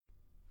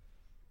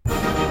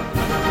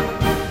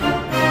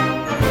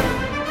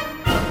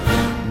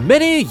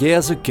Many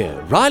years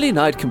ago, Riley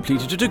Knight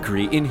completed a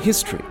degree in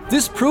history.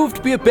 This proved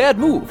to be a bad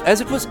move,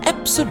 as it was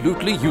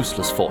absolutely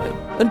useless for him.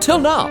 Until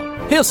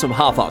now. Here's some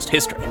half-arsed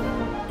history.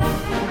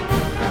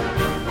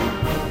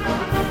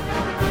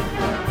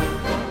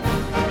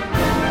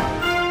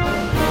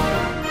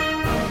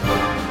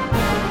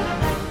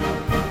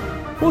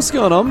 What's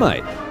going on,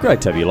 mate?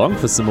 Great to have you along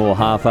for some more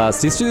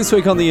half-arsed history. This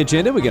week on the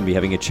agenda, we're going to be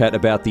having a chat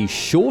about the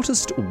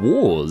shortest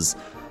wars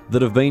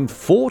that have been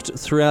fought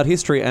throughout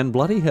history, and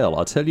bloody hell,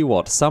 I'll tell you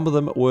what, some of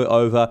them were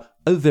over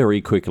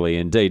very quickly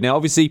indeed. Now,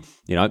 obviously,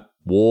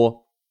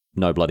 war,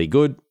 no bloody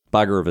good,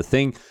 bugger of a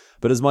thing,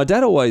 but as my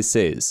dad always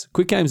says,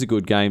 quick game's a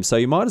good game, so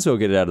you might as well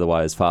get it out of the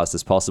way as fast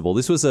as possible.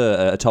 This was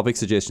a topic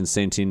suggestion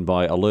sent in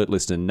by alert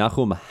listener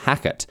Nahum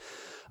Hackett,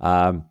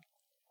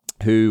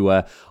 who,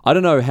 I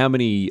don't know how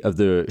many of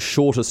the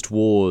shortest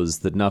wars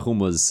that Nahum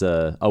was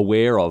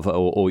aware of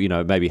or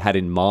maybe had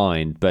in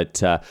mind,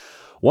 but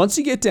once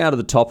you get down to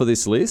the top of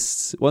this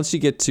list, once you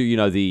get to,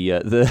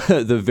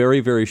 the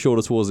very, very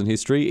shortest wars in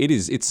history,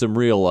 it's some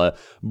real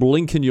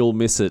blink and you'll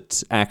miss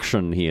it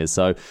action here.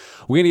 So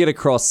we're going to get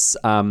across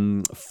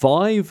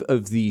 5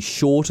 of the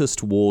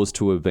shortest wars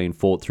to have been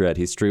fought throughout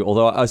history,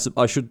 although I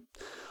suppose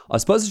I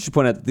should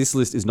point out that this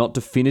list is not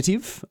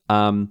definitive.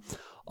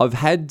 I've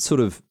had sort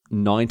of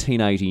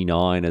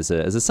 1989 as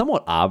a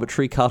somewhat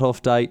arbitrary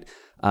cutoff date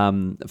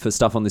for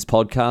stuff on this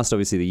podcast.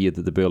 Obviously, the year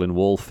that the Berlin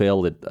Wall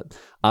fell, that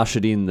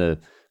ushered in the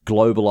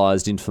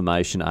globalized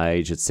information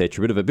age,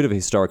 etc. A bit of a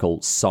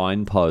historical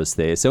signpost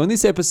there. So in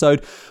this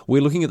episode,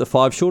 we're looking at the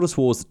 5 shortest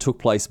wars that took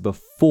place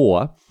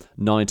before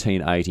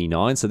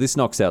 1989. So this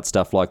knocks out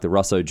stuff like the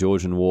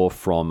Russo-Georgian War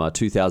from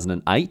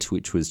 2008,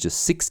 which was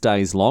just 6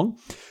 days long,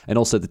 and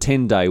also the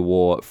 10-day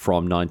war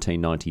from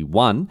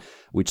 1991,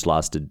 which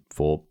lasted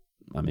for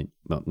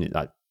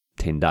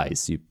 10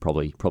 days. You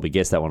probably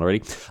guessed that one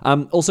already.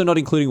 Also not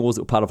including wars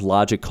that were part of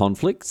larger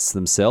conflicts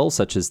themselves,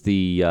 such as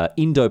the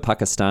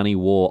Indo-Pakistani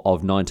War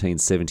of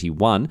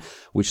 1971,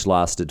 which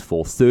lasted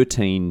for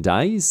 13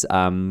 days.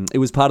 It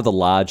was part of the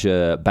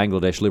larger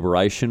Bangladesh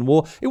Liberation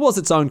War. It was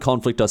its own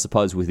conflict, I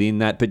suppose, within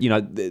that, but, the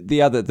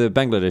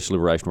Bangladesh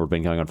Liberation War had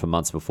been going on for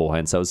months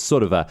beforehand, so it's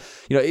sort of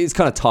it's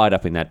kind of tied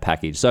up in that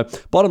package. So,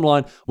 bottom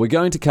line, we're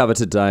going to cover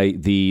today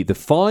the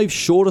 5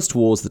 shortest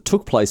wars that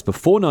took place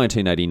before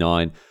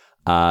 1989,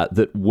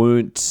 that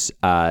weren't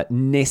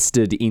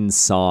nested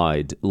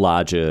inside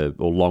larger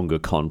or longer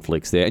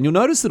conflicts there. And you'll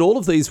notice that all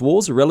of these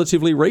wars are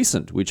relatively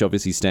recent, which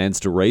obviously stands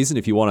to reason.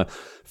 If you want to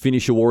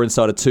finish a war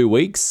inside of 2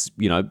 weeks,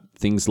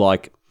 things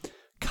like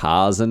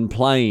cars and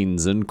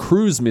planes and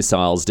cruise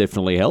missiles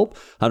definitely help.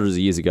 Hundreds of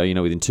years ago,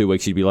 within 2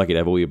 weeks, you'd be lucky to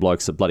have all your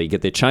blokes that bloody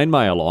get their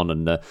chainmail on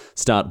and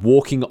start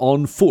walking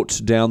on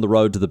foot down the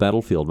road to the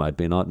battlefield, mate. It'd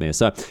be a nightmare.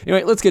 So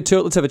anyway, let's get to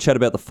it. Let's have a chat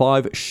about the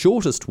 5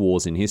 shortest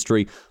wars in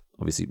history.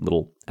 Obviously,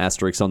 little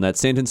asterisk on that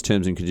sentence,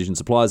 terms and conditions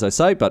apply, as I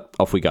say, but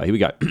off we go. Here we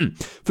go.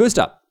 First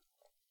up,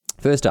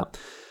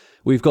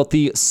 we've got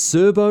the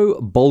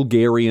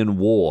Serbo-Bulgarian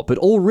War. But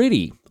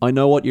already, I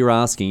know what you're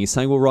asking. You're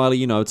saying, well,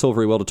 Riley, it's all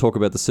very well to talk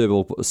about the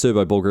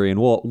Serbo-Bulgarian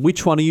War.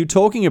 Which one are you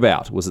talking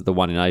about? Was it the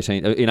one in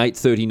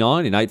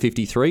 839, in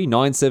 853,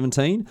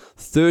 917,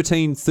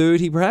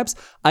 1330 perhaps,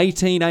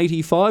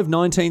 1885,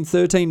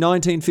 1913,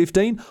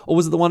 1915? Or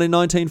was it the one in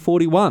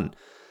 1941?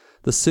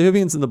 The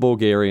Serbians and the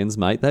Bulgarians,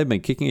 mate, they've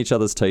been kicking each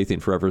other's teeth in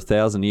for over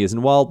 1,000 years.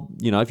 And while,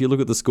 if you look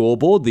at the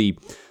scoreboard, the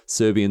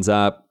Serbians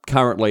are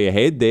currently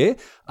ahead there.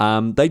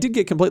 They did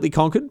get completely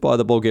conquered by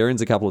the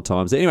Bulgarians a couple of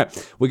times. Anyway,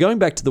 we're going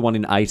back to the one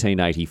in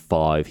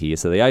 1885 here.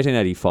 So the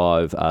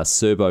 1885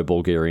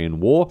 Serbo-Bulgarian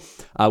War,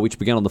 which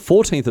began on the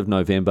 14th of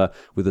November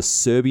with a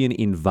Serbian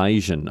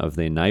invasion of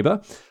their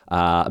neighbour.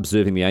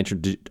 Observing the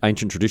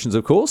ancient traditions,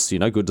 of course.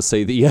 Good to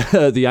see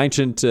the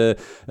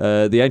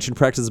ancient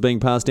practices being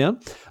passed down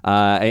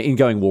in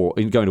going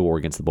to war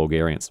against the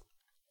Bulgarians.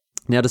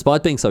 Now,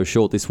 despite being so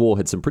short, this war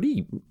had some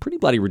pretty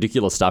bloody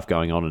ridiculous stuff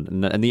going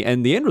on, and the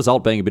end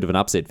result being a bit of an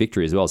upset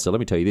victory as well. So let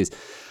me tell you this.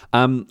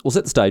 We'll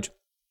set the stage.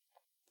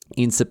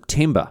 In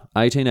September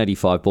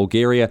 1885,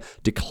 Bulgaria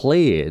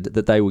declared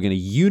that they were going to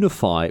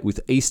unify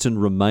with Eastern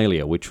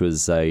Rumelia, which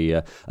was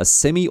a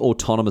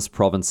semi-autonomous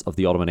province of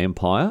the Ottoman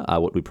Empire,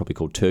 what we'd probably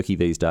call Turkey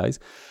these days.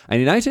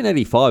 And in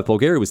 1885,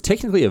 Bulgaria was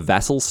technically a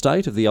vassal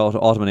state of the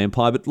Ottoman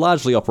Empire, but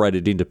largely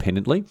operated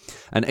independently.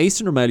 And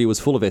Eastern Rumelia was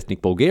full of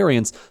ethnic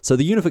Bulgarians, so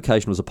the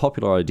unification was a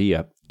popular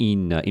idea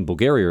in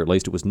Bulgaria, at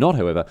least. It was not,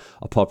 however,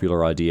 a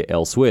popular idea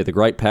elsewhere. The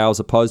great powers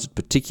opposed it,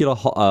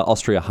 particularly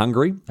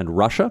Austria-Hungary and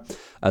Russia,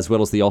 as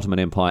well as the Ottoman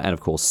Empire and,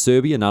 of course,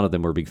 Serbia. None of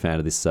them were a big fan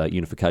of this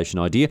unification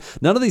idea.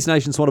 None of these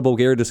nations wanted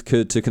Bulgaria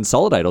to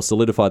consolidate or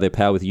solidify their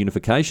power with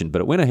unification, but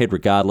it went ahead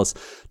regardless,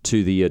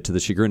 to the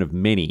chagrin of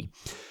many.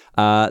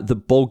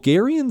 The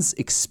Bulgarians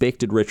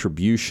expected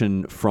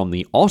retribution from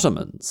the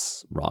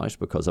Ottomans, right?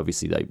 Because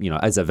obviously they,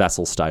 as a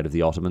vassal state of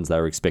the Ottomans, they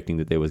were expecting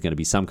that there was going to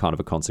be some kind of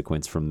a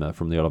consequence from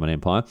the Ottoman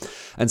Empire.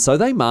 And so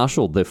they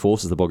marshaled their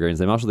forces, the Bulgarians,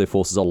 they marshaled their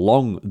forces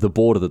along the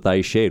border that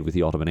they shared with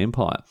the Ottoman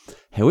Empire.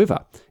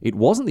 However, it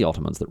wasn't the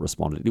Ottomans that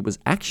responded. It was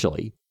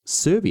actually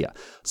Serbia.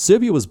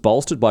 Serbia was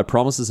bolstered by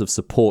promises of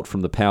support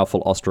from the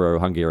powerful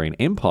Austro-Hungarian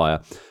Empire,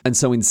 and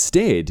so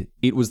instead,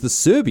 it was the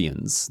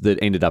Serbians that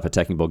ended up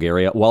attacking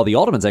Bulgaria, while the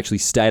Ottomans actually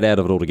stayed out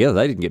of it altogether.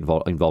 They didn't get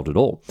involved at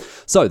all.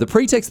 So the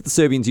pretext that the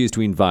Serbians used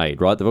to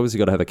invade, right? They've obviously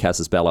got to have a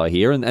casus belli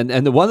here, and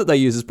the one that they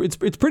use is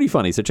it's pretty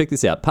funny. So check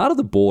this out. Part of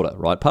the border,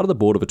 right? Part of the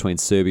border between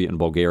Serbia and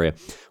Bulgaria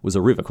was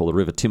a river called the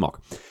River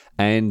Timok,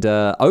 and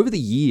over the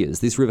years,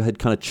 this river had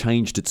kind of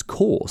changed its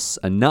course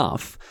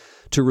enough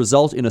to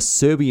result in a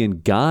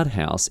Serbian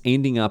guardhouse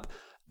ending up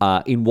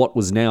in what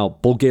was now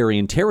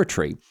Bulgarian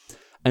territory.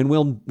 And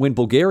when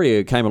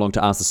Bulgaria came along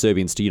to ask the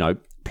Serbians to,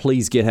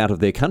 please get out of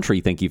their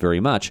country, thank you very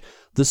much,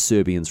 the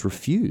Serbians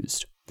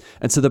refused.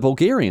 And so the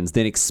Bulgarians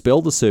then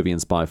expelled the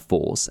Serbians by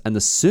force, and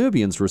the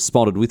Serbians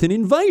responded with an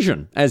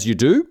invasion, as you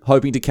do,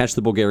 hoping to catch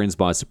the Bulgarians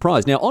by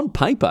surprise. Now, on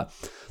paper,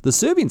 the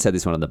Serbians had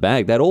this one in the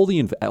bag. They had all the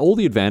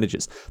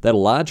advantages. They had a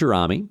larger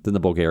army than the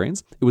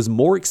Bulgarians. It was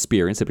more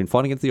experienced. They'd been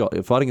fighting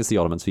against the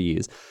Ottomans for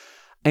years.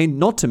 And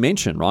not to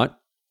mention, right,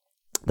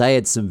 they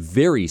had some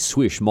very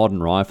swish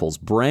modern rifles.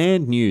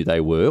 Brand new they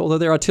were, although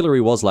their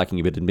artillery was lacking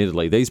a bit,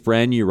 admittedly. These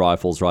brand new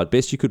rifles, right,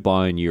 best you could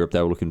buy in Europe,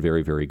 they were looking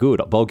very, very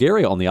good.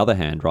 Bulgaria, on the other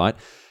hand, right,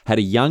 had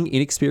a young,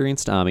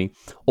 inexperienced army.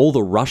 All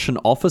the Russian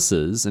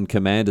officers and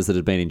commanders that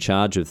had been in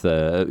charge of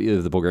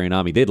the Bulgarian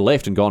army, they'd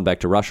left and gone back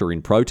to Russia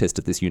in protest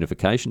at this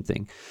unification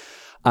thing.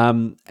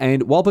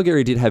 And while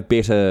Bulgaria did have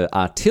better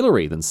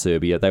artillery than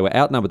Serbia, they were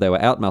outnumbered, they were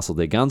outmuscled,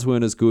 their guns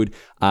weren't as good,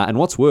 and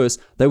what's worse,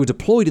 they were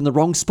deployed in the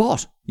wrong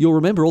spot. You'll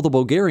remember all the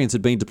Bulgarians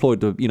had been deployed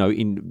to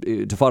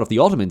fight off the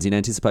Ottomans in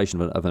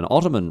anticipation of an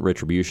Ottoman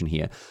retribution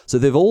here. So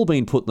they've all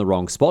been put in the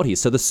wrong spot here.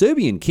 So the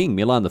Serbian king,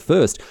 Milan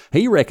I,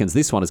 he reckons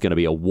this one is going to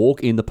be a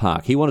walk in the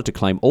park. He wanted to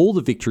claim all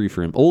the victory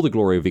for him, all the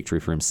glory of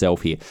victory for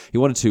himself here. He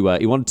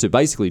wanted to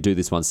basically do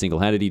this one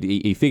single-handed.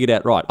 He figured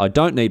out, right, I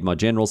don't need my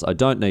generals, I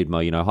don't need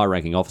my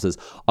high-ranking officers.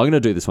 I'm going to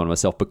do this one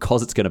myself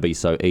because it's going to be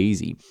so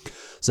easy.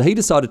 So he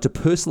decided to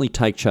personally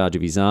take charge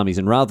of his armies,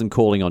 and rather than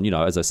calling on,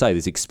 as I say,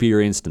 these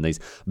experienced and these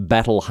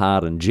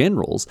battle-hardened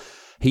generals,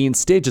 he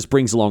instead just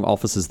brings along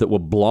officers that were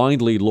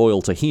blindly loyal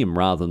to him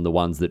rather than the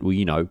ones that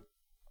were,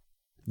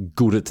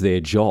 good at their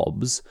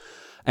jobs.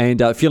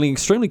 And feeling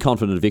extremely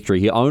confident of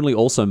victory, he only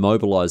also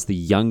mobilized the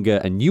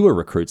younger and newer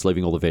recruits,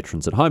 leaving all the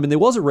veterans at home. And there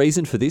was a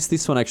reason for this.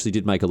 This one actually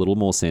did make a little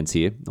more sense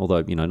here,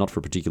 although, not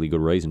for a particularly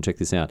good reason. Check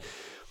this out.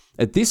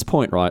 At this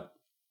point, right,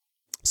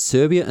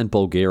 Serbia and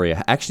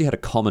Bulgaria actually had a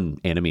common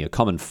enemy, a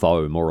common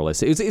foe, more or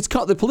less.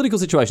 The political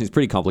situation is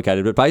pretty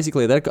complicated, but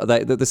basically,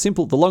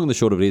 the long and the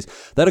short of it is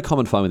they had a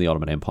common foe in the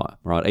Ottoman Empire,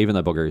 right? Even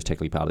though Bulgaria is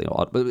technically part of the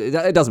Ottoman,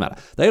 but it doesn't matter.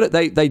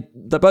 They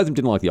both of them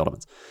didn't like the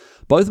Ottomans.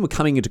 Both of them were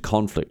coming into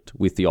conflict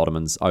with the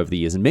Ottomans over the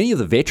years, and many of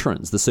the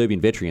veterans, the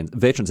Serbian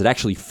veterans, had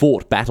actually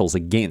fought battles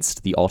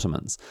against the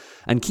Ottomans.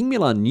 And King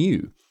Milan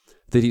knew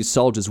that his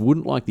soldiers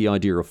wouldn't like the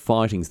idea of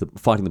fighting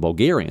the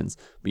Bulgarians,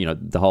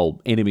 the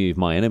whole enemy of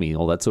my enemy,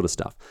 all that sort of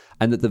stuff.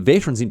 And that the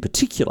veterans in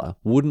particular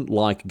wouldn't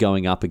like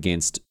going up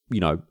against,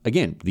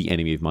 again, the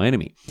enemy of my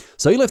enemy.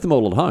 So he left them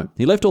all at home.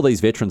 He left all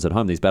these veterans at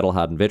home, these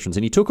battle-hardened veterans,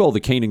 and he took all the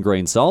keen and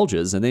green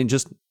soldiers and then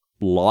just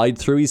lied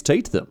through his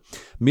teeth to them.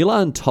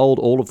 Milan told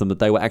all of them that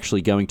they were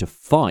actually going to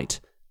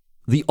fight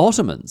the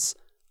Ottomans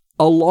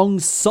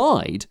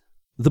alongside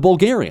the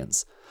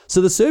Bulgarians. So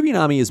the Serbian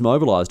army is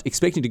mobilized,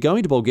 expecting to go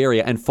into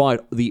Bulgaria and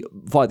fight the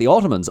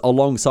Ottomans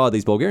alongside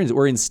these Bulgarians,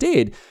 where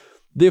instead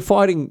they're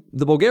fighting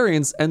the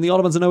Bulgarians and the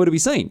Ottomans are nowhere to be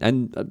seen.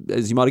 And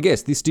as you might have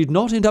guessed, this did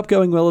not end up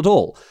going well at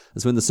all.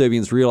 As when the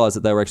Serbians realized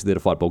that they were actually there to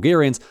fight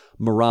Bulgarians,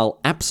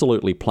 morale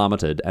absolutely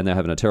plummeted and they're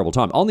having a terrible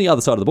time. On the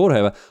other side of the border,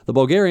 however, the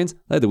Bulgarians,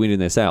 they had the wind in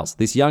their sails.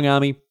 This young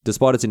army,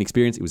 despite its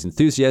inexperience, it was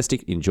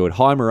enthusiastic, enjoyed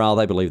high morale.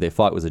 They believed their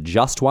fight was a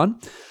just one.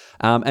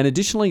 And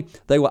additionally,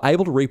 they were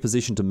able to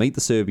reposition to meet the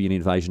Serbian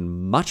invasion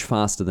much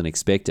faster than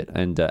expected.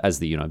 And as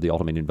the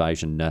Ottoman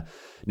invasion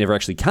never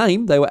actually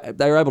came, they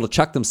were able to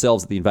chuck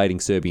themselves at the invading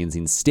Serbians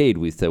instead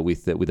with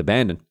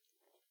abandon.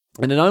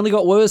 And it only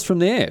got worse from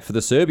there for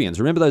the Serbians.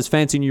 Remember those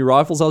fancy new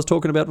rifles I was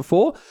talking about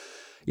before?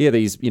 Yeah,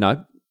 these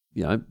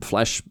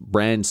flash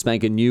brand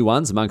spanking new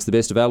ones amongst the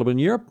best available in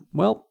Europe.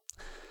 Well,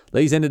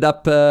 these ended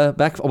up not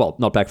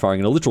backfiring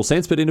in a literal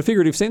sense, but in a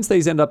figurative sense,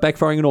 these ended up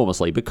backfiring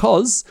enormously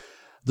because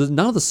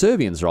none of the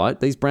Serbians, right,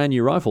 these brand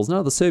new rifles, none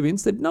of the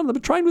Serbians, none of them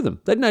had trained with them.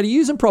 They didn't know how to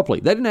use them properly.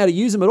 They didn't know how to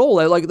use them at all.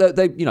 They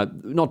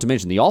not to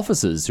mention the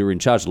officers who were in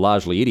charge,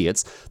 largely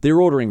idiots. They're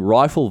ordering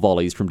rifle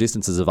volleys from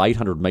distances of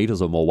 800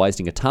 meters or more,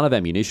 wasting a ton of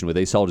ammunition with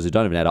these soldiers who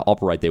don't even know how to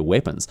operate their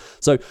weapons.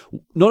 So,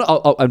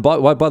 and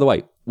by the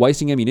way,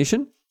 wasting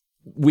ammunition,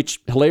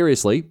 which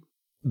hilariously,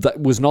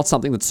 that was not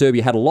something that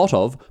Serbia had a lot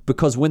of,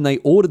 because when they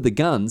ordered the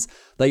guns,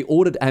 they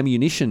ordered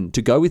ammunition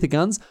to go with the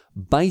guns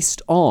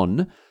based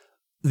on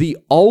the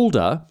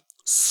older,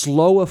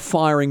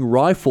 slower-firing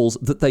rifles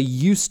that they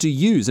used to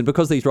use. And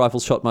because these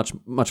rifles shot much,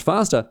 much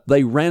faster,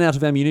 they ran out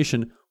of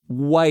ammunition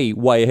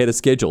way ahead of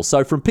schedule.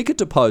 So from picket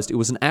to post, it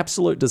was an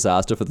absolute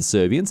disaster for the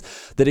Serbians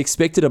that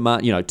expected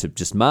to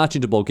just march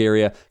into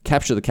Bulgaria,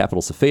 capture the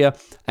capital Sofia,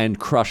 and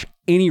crush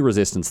any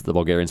resistance that the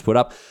Bulgarians put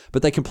up.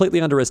 But they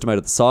completely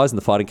underestimated the size and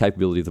the fighting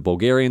capability of the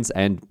Bulgarians,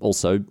 and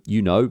also,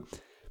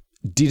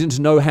 didn't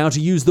know how to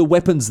use the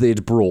weapons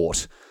they'd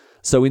brought.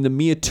 So in the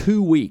mere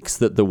 2 weeks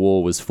that the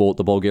war was fought,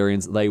 the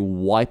Bulgarians, they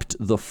wiped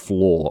the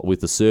floor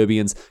with the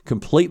Serbians,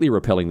 completely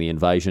repelling the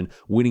invasion,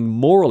 winning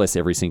more or less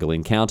every single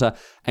encounter.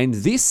 And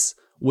this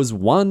was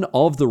one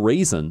of the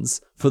reasons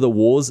for the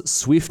war's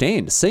swift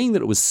end. Seeing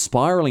that it was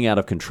spiraling out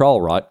of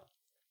control, right?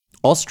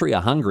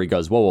 Austria-Hungary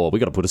goes, whoa, we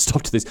got to put a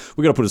stop to this.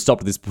 We got to put a stop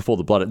to this before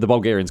the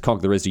Bulgarians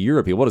conquer the rest of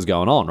Europe here. What is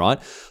going on,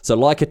 right? So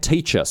like a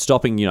teacher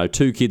stopping,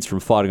 two kids from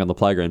fighting on the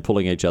playground,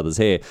 pulling each other's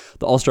hair,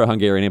 the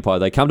Austro-Hungarian Empire,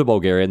 they come to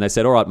Bulgaria and they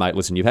said, all right, mate,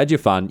 listen, you've had your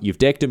fun. You've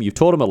decked them. You've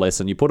taught them a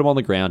lesson. You put them on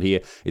the ground here.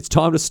 It's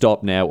time to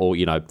stop now, or,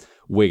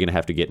 we're going to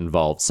have to get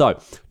involved. So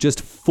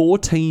just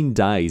 14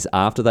 days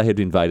after they had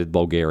invaded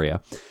Bulgaria,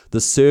 the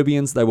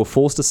Serbians, they were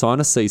forced to sign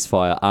a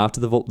ceasefire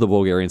after the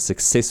Bulgarians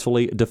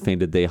successfully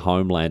defended their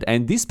homeland.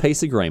 And this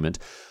peace agreement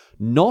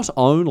not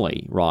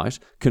only, right,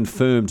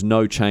 confirmed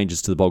no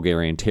changes to the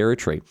Bulgarian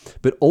territory,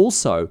 but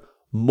also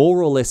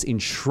more or less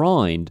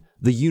enshrined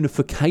the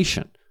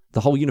unification, the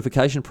whole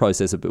unification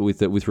process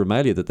with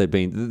Romania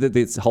that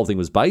this whole thing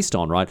was based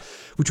on, right?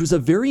 Which was a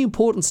very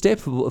important step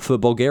for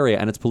Bulgaria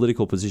and its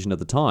political position at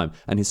the time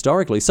and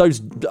historically. So,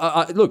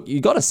 look, you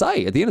got to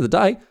say, at the end of the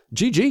day,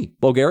 GG,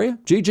 Bulgaria,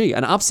 GG.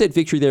 An upset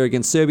victory there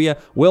against Serbia.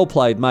 Well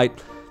played, mate.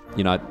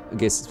 I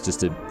guess it's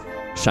just a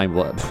shame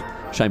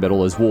about all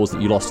those wars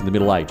that you lost in the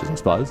Middle Ages, I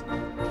suppose.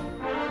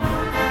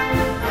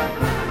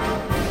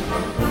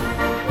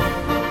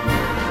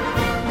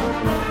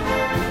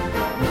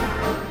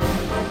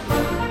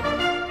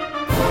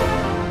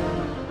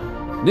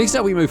 Next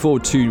up, we move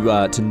forward to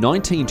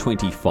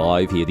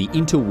 1925 here, the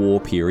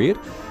interwar period,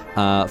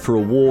 for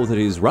a war that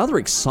is rather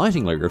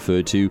excitingly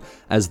referred to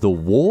as the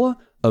War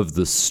of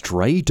the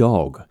Stray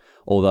Dog,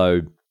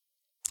 although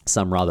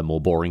some rather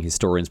more boring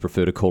historians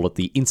prefer to call it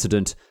the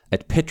incident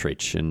at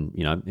Petrich. And,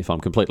 if I'm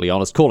completely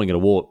honest, calling it a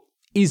war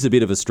is a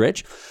bit of a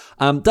stretch.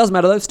 Doesn't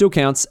matter though, still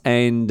counts.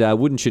 And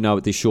wouldn't you know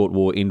it, this short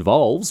war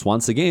involves,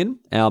 once again,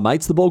 our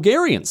mates the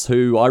Bulgarians,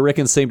 who I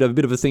reckon seem to have a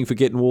bit of a thing for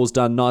getting wars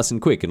done nice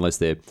and quick, unless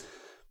they're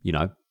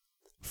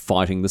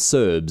fighting the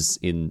Serbs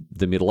in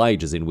the Middle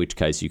Ages, in which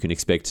case you can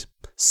expect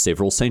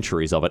several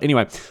centuries of it.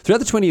 Anyway, throughout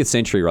the 20th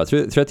century, right,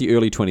 throughout the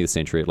early 20th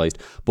century at least,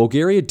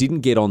 Bulgaria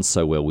didn't get on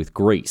so well with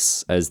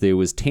Greece, as there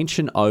was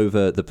tension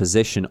over the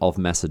possession of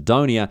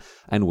Macedonia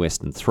and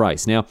Western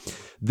Thrace. Now,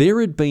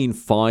 there had been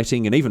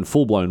fighting and even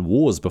full-blown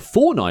wars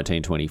before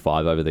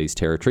 1925 over these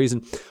territories,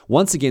 and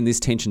once again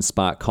this tension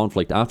sparked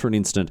conflict after an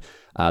incident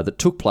that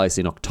took place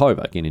in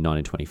October, again in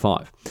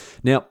 1925.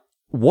 Now,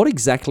 what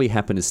exactly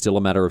happened is still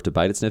a matter of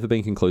debate. It's never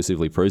been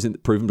conclusively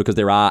proven because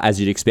there are, as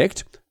you'd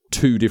expect,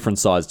 two different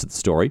sides to the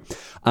story.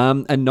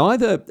 And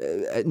neither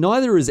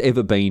has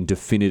ever been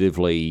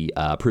definitively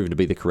proven to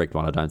be the correct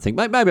one, I don't think.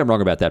 Maybe I'm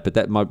wrong about that, but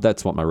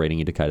that's what my reading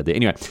indicated there.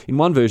 Anyway, in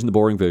one version, the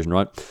boring version,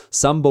 right,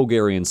 some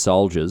Bulgarian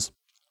soldiers,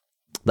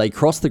 they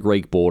crossed the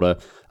Greek border,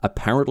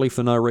 apparently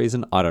for no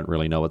reason. I don't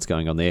really know what's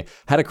going on there.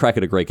 Had a crack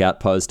at a Greek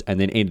outpost and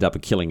then ended up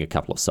killing a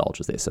couple of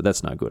soldiers there. So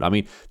that's no good. I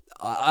mean,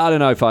 I don't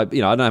know if I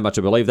don't know how much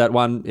I believe that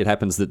one. It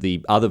happens that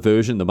the other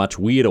version, the much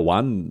weirder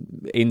one,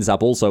 ends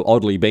up also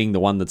oddly being the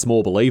one that's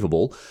more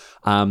believable.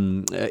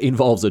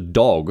 Involves a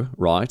dog,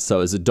 right? So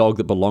it's a dog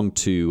that belonged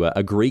to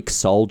a Greek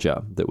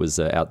soldier that was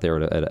out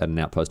there at an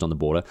outpost on the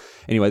border.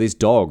 Anyway, this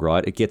dog,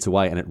 right, it gets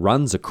away and it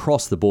runs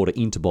across the border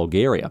into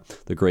Bulgaria.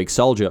 The Greek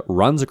soldier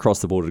runs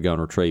across the border to go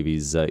and retrieve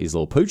his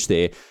little pooch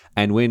there.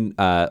 And when,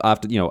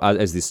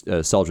 as this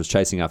soldier was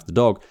chasing after the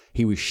dog,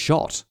 he was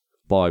shot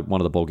by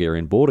one of the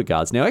Bulgarian border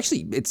guards. Now,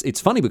 actually,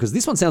 it's funny because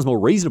this one sounds more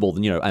reasonable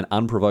than, an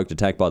unprovoked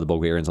attack by the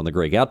Bulgarians on the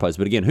Greek outpost.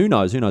 But again, who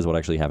knows? Who knows what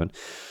actually happened?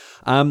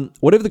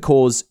 Whatever the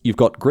cause, you've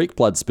got Greek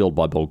blood spilled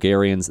by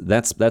Bulgarians.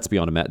 That's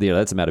beyond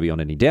that's a matter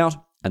beyond any doubt.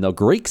 And the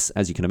Greeks,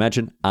 as you can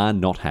imagine, are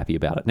not happy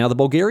about it. Now, the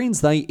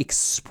Bulgarians, they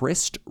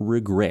expressed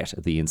regret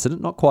at the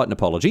incident, not quite an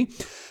apology.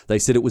 They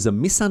said it was a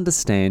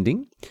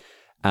misunderstanding,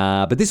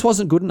 but this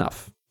wasn't good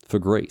enough for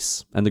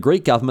Greece. And the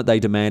Greek government, they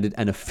demanded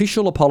an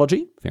official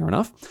apology. Fair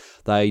enough.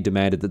 They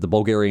demanded that the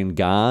Bulgarian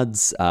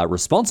guards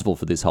responsible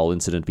for this whole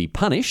incident be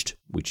punished,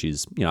 which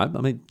is, all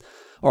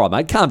right,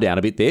 mate, calm down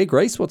a bit there,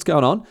 Greece. What's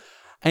going on?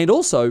 And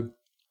also,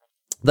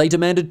 they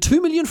demanded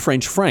 2 million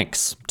French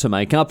francs to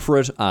make up for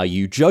it. Are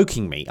you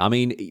joking me? I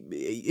mean,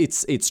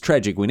 it's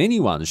tragic when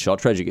anyone's shot,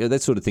 tragic,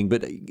 that sort of thing.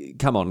 But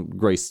come on,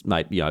 Greece,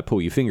 mate,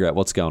 pull your finger out.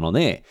 What's going on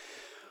there?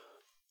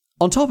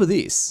 On top of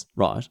this,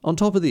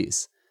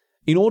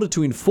 in order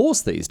to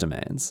enforce these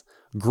demands,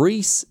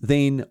 Greece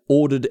then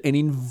ordered an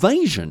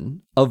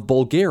invasion of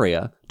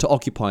Bulgaria to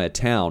occupy a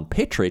town,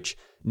 Petrich,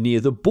 near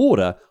the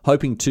border,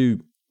 hoping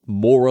to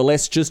more or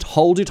less just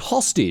hold it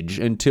hostage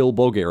until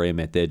Bulgaria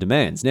met their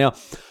demands. Now,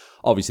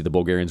 obviously the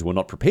Bulgarians were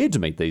not prepared to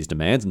meet these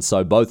demands, and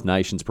so both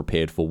nations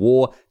prepared for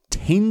war.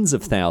 Tens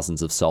of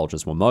thousands of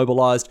soldiers were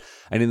mobilized,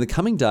 and in the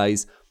coming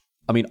days,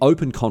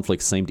 open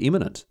conflict seemed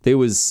imminent. There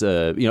was,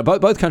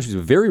 both countries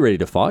were very ready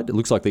to fight. It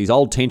looks like these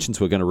old tensions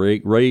were going to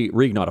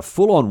reignite a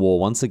full-on war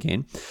once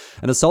again.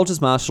 And as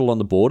soldiers marshalled on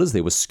the borders,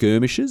 there were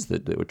skirmishes.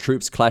 There were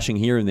troops clashing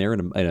here and there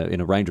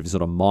in a range of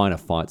sort of minor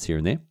fights here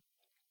and there.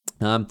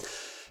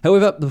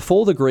 However,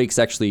 before the Greeks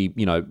actually,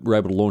 were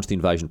able to launch the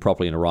invasion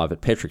properly and arrive at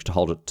Petrix to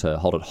hold it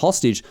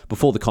hostage,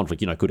 before the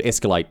conflict, could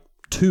escalate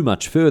too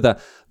much further,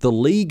 the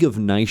League of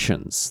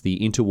Nations, the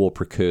interwar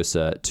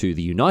precursor to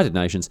the United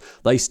Nations,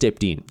 they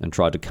stepped in and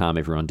tried to calm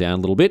everyone down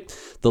a little bit.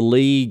 The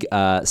League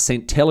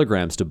sent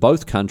telegrams to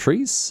both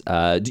countries,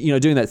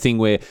 doing that thing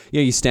where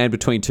you stand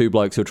between two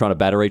blokes who are trying to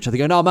batter each other,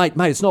 going, "No, mate,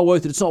 it's not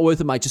worth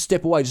it, mate. Just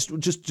step away,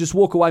 just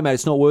walk away, mate.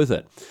 It's not worth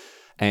it."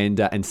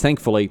 And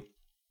thankfully,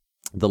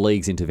 the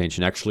League's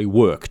intervention actually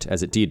worked,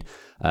 as it did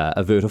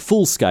avert a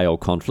full-scale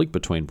conflict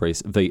between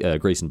Greece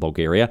and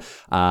Bulgaria,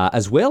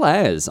 as well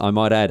as, I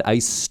might add, a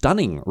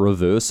stunning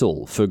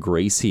reversal for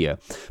Greece here,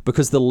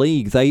 because the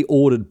League, they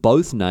ordered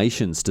both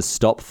nations to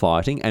stop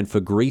fighting and for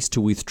Greece to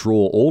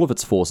withdraw all of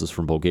its forces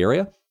from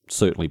Bulgaria.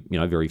 Certainly,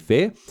 very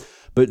fair.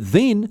 But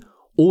then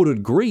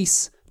ordered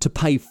Greece to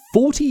pay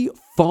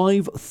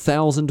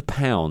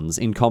 £45,000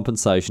 in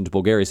compensation to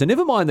Bulgaria. So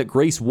never mind that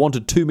Greece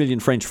wanted 2 million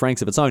French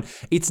francs of its own,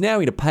 it's now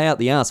going to pay out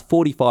the ass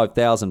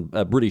 45,000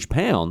 British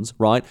pounds,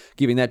 right,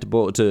 giving that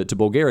to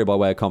Bulgaria by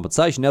way of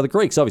compensation. Now, the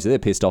Greeks, obviously, they're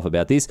pissed off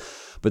about this,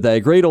 but they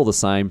agreed all the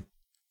same.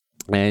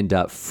 And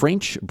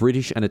French,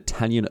 British and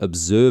Italian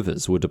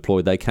observers were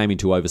deployed. They came in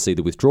to oversee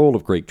the withdrawal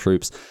of Greek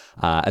troops,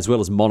 as well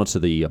as monitor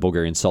the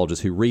Bulgarian soldiers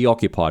who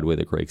reoccupied where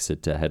the Greeks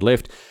had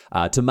left,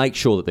 to make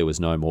sure that there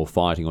was no more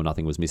fighting or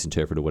nothing was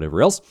misinterpreted or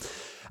whatever else.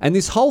 And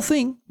this whole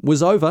thing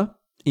was over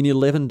in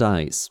 11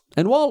 days.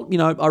 And while,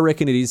 I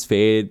reckon it is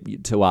fair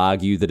to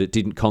argue that it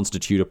didn't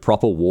constitute a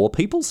proper war,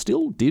 people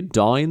still did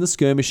die in the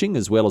skirmishing,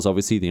 as well as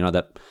obviously,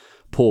 that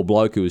poor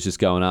bloke who was just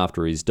going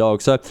after his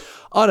dog. So,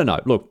 I don't know.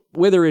 Look,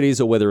 whether it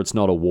is or whether it's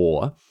not a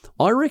war,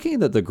 I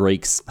reckon that the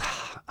Greeks,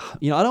 I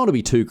don't want to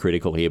be too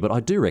critical here, but I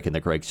do reckon the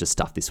Greeks just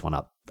stuffed this one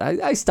up.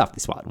 They stuffed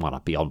this one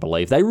up beyond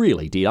belief. They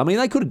really did. I mean,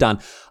 they could have done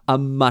a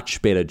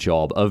much better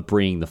job of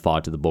bringing the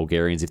fight to the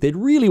Bulgarians. If they'd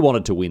really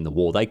wanted to win the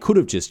war, they could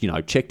have just,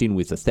 checked in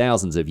with the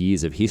thousands of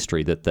years of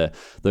history that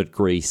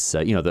Greece,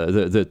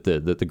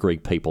 the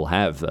Greek people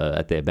have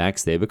at their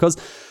backs there, because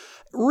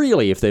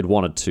really, if they'd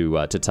wanted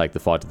to take the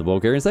fight to the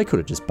Bulgarians, they could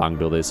have just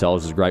bunged all their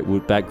soldiers a great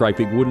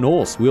big wooden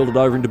horse, wheeled it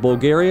over into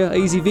Bulgaria.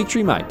 Easy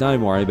victory, mate. Don't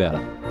even worry about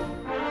it.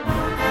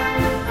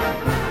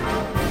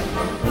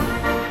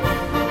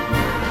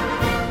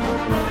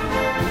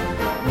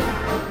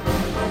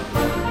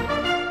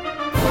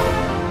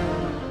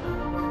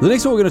 The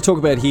next one we're going to talk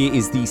about here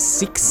is the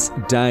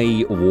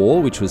Six-Day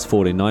War, which was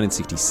fought in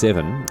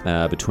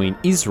 1967 between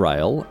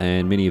Israel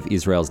and many of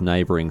Israel's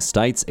neighbouring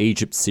states,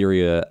 Egypt,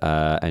 Syria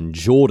and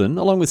Jordan,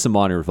 along with some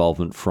minor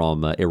involvement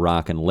from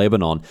Iraq and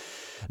Lebanon.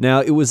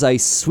 Now, it was a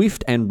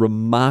swift and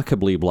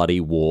remarkably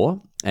bloody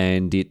war,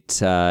 and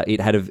it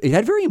had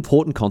very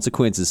important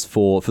consequences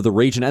for the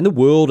region and the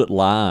world at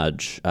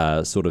large,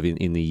 sort of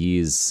in the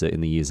years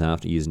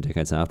and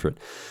decades after it.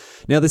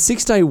 Now, the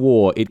Six-Day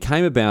War, it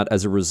came about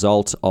as a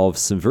result of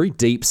some very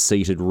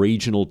deep-seated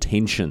regional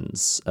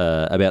tensions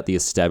about the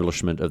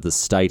establishment of the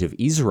State of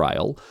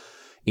Israel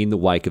in the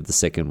wake of the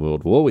Second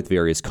World War, with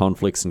various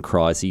conflicts and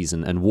crises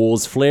and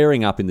wars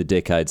flaring up in the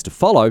decades to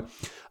follow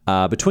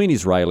between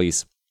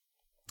Israelis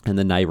and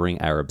the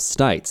neighbouring Arab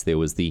states. There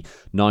was the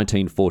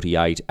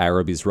 1948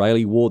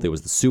 Arab-Israeli War, there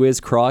was the Suez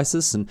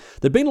Crisis, and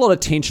there'd been a lot of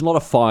tension, a lot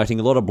of fighting,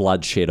 a lot of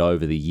bloodshed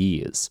over the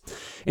years.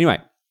 Anyway,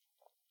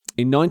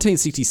 in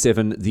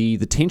 1967, the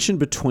tension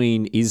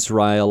between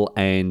Israel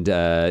and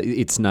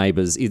its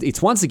neighbours,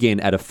 it's once again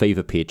at a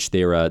fever pitch.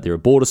 There are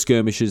border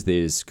skirmishes,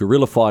 there's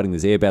guerrilla fighting,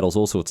 there's air battles,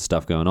 all sorts of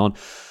stuff going on.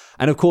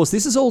 And of course,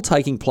 this is all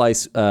taking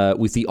place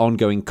with the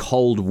ongoing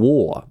Cold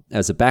War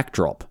as a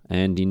backdrop.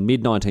 And in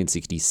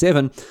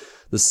mid-1967,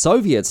 the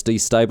Soviets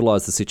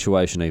destabilised the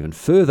situation even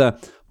further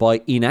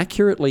by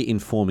inaccurately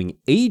informing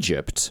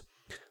Egypt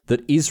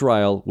that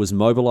Israel was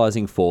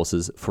mobilising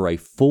forces for a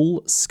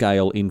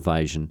full-scale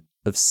invasion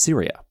of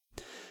Syria.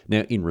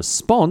 Now, in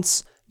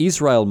response,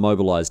 Israel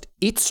mobilised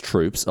its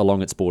troops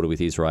along its border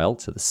with Israel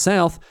to the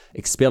south,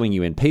 expelling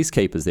UN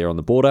peacekeepers there on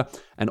the border,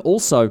 and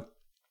also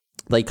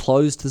they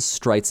closed the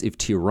Straits of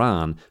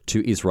Tiran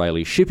to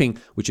Israeli shipping,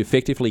 which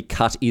effectively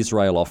cut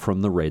Israel off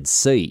from the Red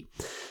Sea.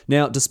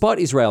 Now, despite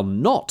Israel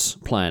not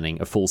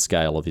planning a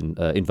full-scale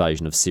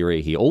invasion of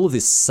Syria here, all of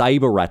this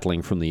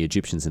saber-rattling from the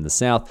Egyptians in the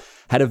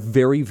south had a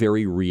very,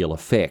 very real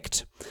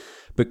effect,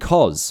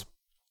 because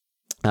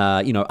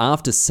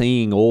after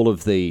seeing all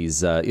of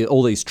these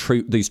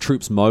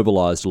troops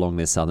mobilised along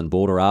their southern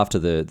border, after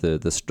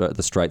the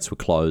straits were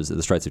closed,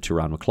 the Straits of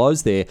Tiran were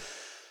closed there,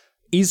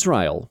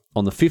 Israel,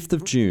 on the 5th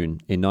of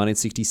June in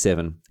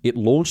 1967, it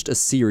launched a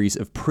series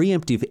of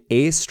preemptive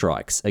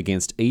airstrikes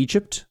against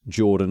Egypt,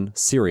 Jordan,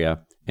 Syria,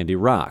 and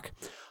Iraq.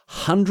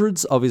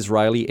 Hundreds of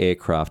Israeli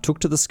aircraft took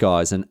to the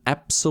skies and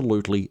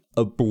absolutely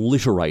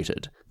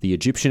obliterated the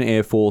Egyptian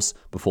Air Force,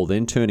 before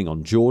then turning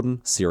on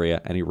Jordan,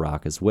 Syria, and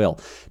Iraq as well.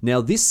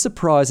 Now, this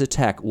surprise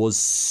attack was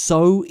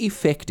so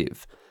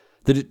effective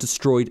that it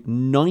destroyed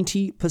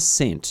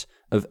 90%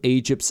 of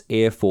Egypt's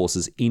air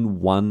forces in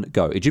one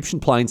go. Egyptian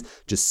planes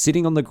just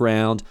sitting on the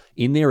ground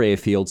in their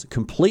airfields,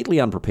 completely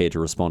unprepared to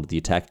respond to the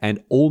attack,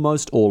 and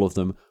almost all of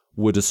them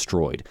were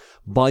destroyed.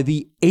 By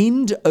the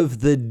end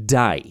of the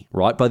day,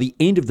 right, by the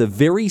end of the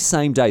very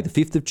same day, the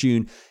 5th of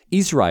June,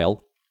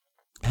 Israel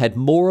had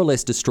more or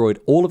less destroyed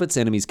all of its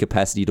enemies'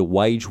 capacity to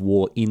wage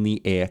war in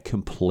the air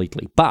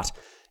completely. But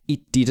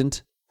it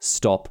didn't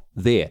stop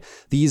there.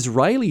 The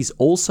Israelis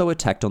also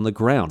attacked on the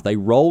ground. They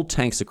rolled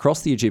tanks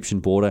across the Egyptian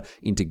border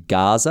into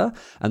Gaza,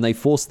 and they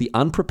forced the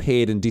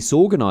unprepared and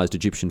disorganized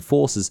Egyptian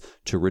forces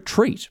to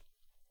retreat.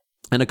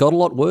 And it got a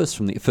lot worse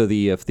for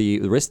the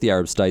rest of the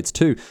Arab states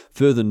too.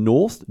 Further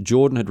north,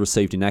 Jordan had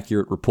received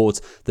inaccurate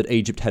reports that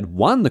Egypt had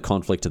won the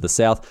conflict to the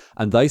south,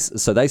 and they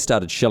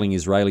started shelling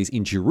Israelis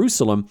in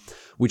Jerusalem,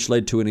 which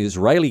led to an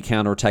Israeli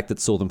counterattack that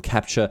saw them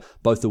capture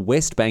both the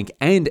West Bank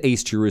and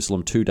East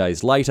Jerusalem 2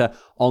 days later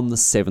on the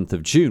 7th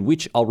of June,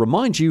 which, I'll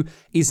remind you,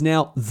 is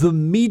now the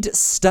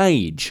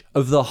mid-stage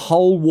of the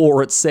whole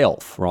war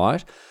itself,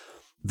 right?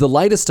 The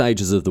later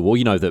stages of the war,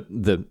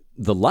 the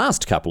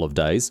last couple of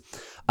days,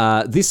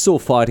 this saw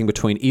fighting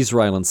between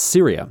Israel and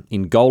Syria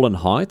in Golan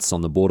Heights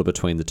on the border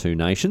between the two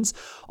nations.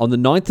 On the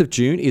 9th of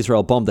June,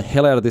 Israel bombed the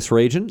hell out of this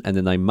region, and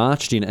then they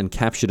marched in and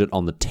captured it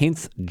on the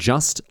 10th,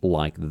 just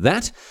like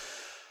that.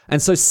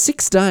 And so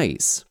 6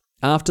 days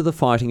after the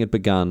fighting had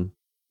begun,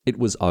 it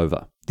was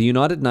over. The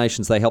United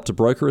Nations, they helped to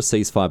broker a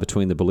ceasefire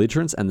between the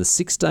belligerents, and the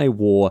 6-day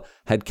war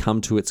had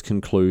come to its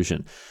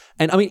conclusion.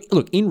 And I mean,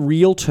 look, in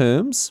real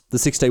terms, the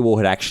 6-day war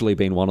had actually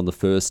been won on the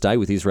first day,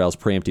 with Israel's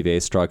preemptive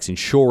airstrikes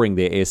ensuring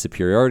their air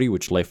superiority,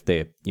 which left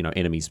their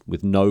enemies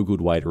with no good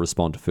way to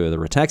respond to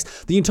further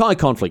attacks. The entire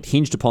conflict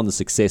hinged upon the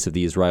success of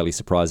the Israeli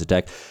surprise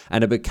attack,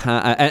 and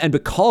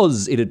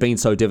because it had been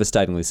so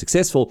devastatingly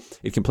successful,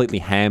 it completely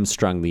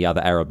hamstrung the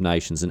other Arab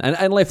nations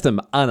and left them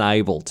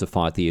unable to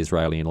fight the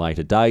Israeli in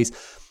later days.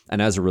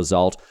 And as a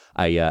result,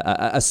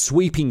 a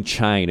sweeping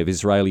chain of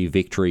Israeli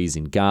victories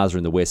in Gaza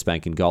and the West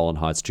Bank and Golan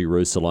Heights,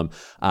 Jerusalem,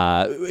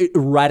 it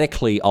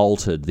radically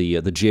altered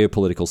the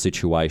geopolitical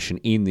situation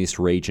in this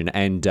region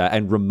and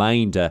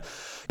remained an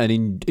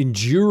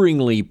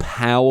enduringly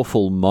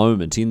powerful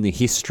moment in the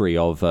history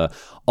of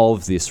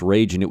this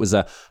region. It was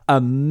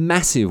a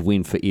massive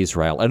win for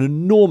Israel, an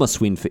enormous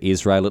win for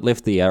Israel. It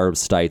left the Arab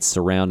states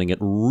surrounding it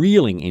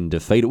reeling in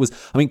defeat. It was,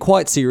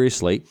 quite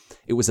seriously,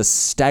 it was a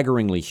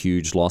staggeringly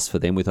huge loss for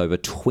them, with over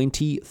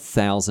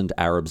 20,000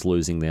 Arabs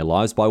losing their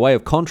lives. By way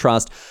of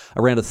contrast,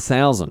 around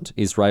 1,000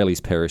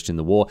 Israelis perished in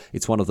the war.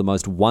 It's one of the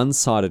most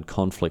one-sided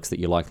conflicts that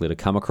you're likely to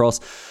come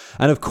across.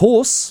 And of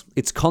course,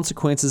 its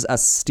consequences are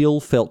still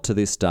felt to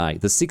this day.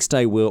 The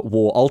 6-day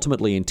war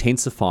ultimately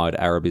intensified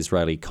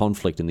Arab-Israeli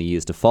conflict in the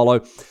years to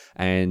follow,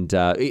 and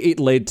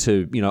it led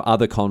to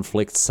other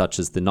conflicts such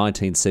as the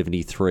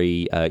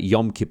 1973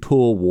 Yom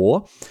Kippur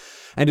War.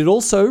 And it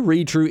also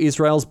redrew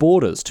Israel's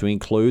borders to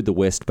include the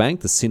West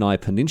Bank, the Sinai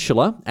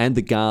Peninsula, and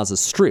the Gaza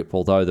Strip,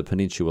 although the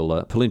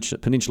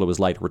peninsula was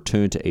later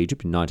returned to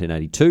Egypt in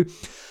 1982.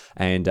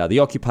 And the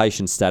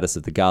occupation status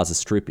of the Gaza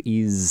Strip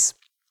is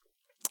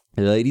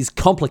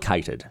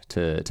complicated,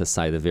 to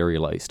say the very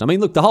least. I mean,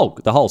 look, the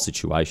whole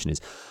situation is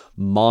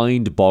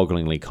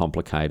mind-bogglingly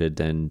complicated,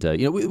 and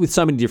with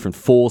so many different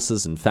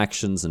forces and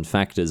factions and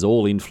factors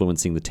all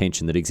influencing the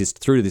tension that exists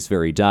through to this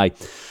very day.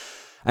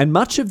 And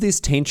much of this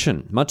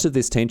tension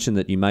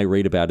that you may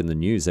read about in the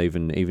news,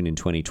 even in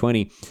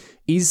 2020,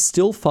 is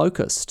still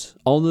focused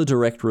on the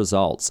direct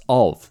results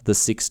of the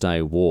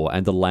 6-day war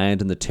and the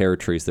land and the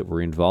territories that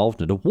were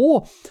involved in it. A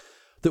war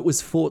that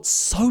was fought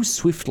so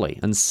swiftly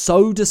and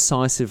so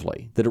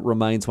decisively that it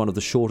remains one of the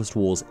shortest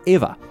wars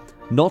ever,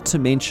 not to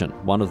mention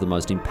one of the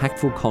most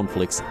impactful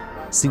conflicts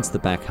since the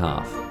back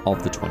half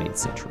of the 20th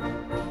century.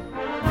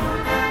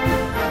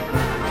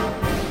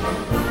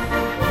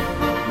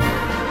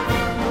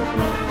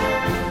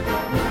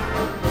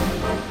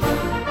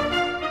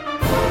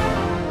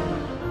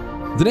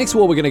 The next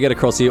war we're going to get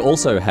across here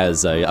also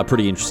has a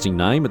pretty interesting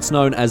name. It's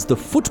known as the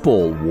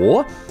Football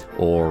War,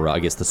 or I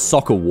guess the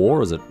Soccer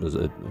War, as it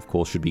of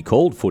course should be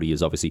called. Footy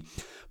is obviously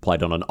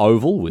played on an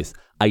oval with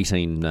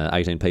 18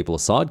 people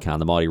aside, can't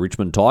the mighty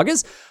Richmond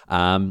Tigers.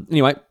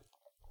 Anyway,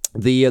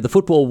 the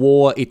Football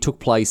War, it took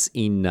place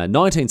in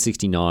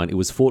 1969. It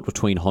was fought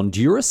between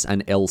Honduras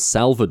and El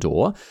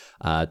Salvador,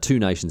 two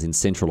nations in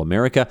Central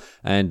America,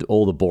 and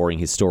all the boring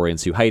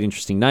historians who hate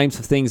interesting names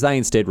for things, they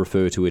instead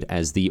refer to it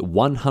as the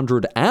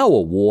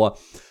 100-hour war,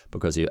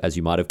 because as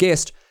you might have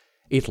guessed,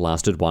 it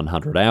lasted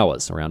 100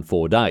 hours, around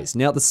 4 days.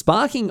 Now, the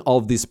sparking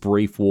of this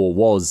brief war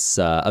was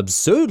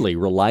absurdly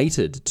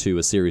related to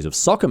a series of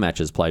soccer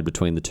matches played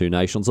between the two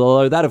nations,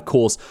 although that, of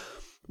course,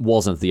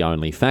 wasn't the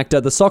only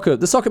factor. The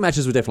soccer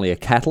matches were definitely a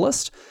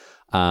catalyst.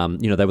 They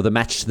were the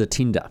match to the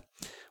tinder,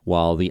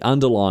 while the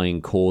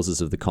underlying causes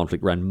of the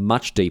conflict ran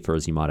much deeper,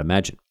 as you might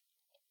imagine.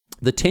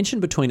 The tension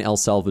between El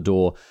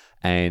Salvador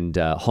and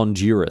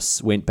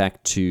Honduras went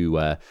back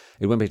to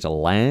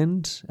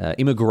land,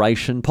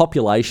 immigration,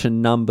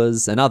 population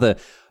numbers, and other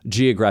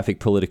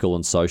geographic, political,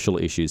 and social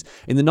issues.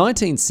 In the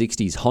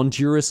 1960s,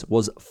 Honduras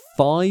was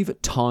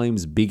 5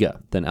 times bigger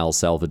than El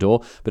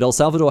Salvador, but El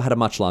Salvador had a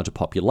much larger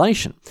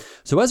population.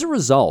 So as a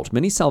result,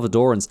 many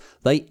Salvadorans,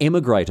 they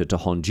emigrated to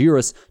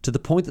Honduras to the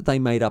point that they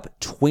made up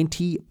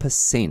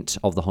 20%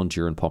 of the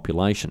Honduran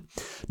population.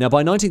 Now,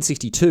 by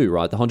 1962,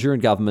 right, the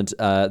Honduran government,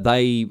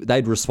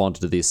 they'd responded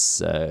to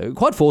this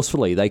quite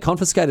forcefully. They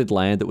confiscated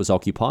land that was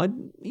occupied,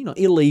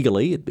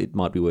 illegally, it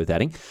might be worth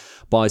adding,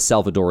 by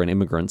Salvadoran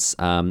immigrants,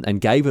 and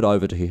gave it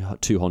over to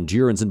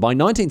Hondurans. And by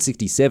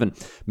 1967,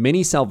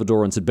 many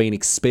Salvadorans had been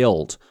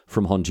expelled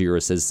from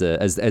Honduras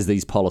as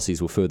these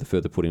policies were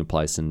further put in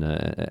place and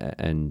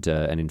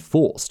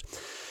enforced.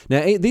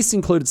 Now, this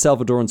included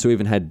Salvadorans who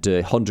even had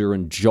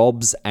Honduran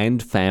jobs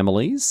and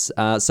families.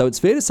 So it's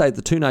fair to say that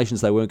the two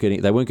nations, they weren't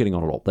getting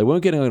on at all. They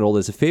weren't getting on at all.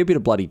 There's a fair bit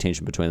of bloody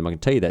tension between them. I can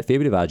tell you that. Fair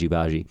bit of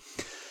argy-bargy.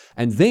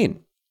 And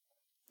then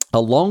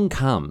along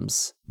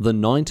comes the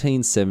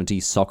 1970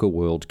 Soccer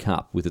World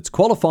Cup with its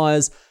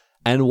qualifiers,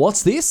 and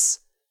what's this?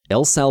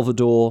 El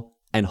Salvador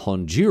and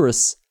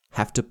Honduras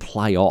have to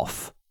play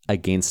off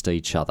against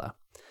each other.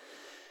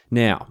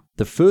 Now,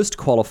 the first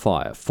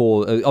qualifier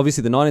for,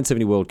 obviously the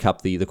 1970 World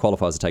Cup, the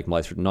qualifiers are taking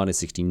place from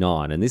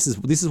 1969, and this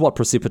is what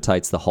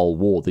precipitates the whole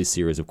war, this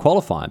series of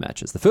qualifier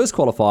matches. The first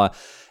qualifier,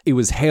 it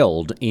was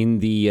held in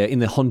the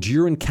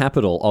Honduran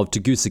capital of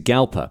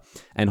Tegucigalpa,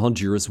 and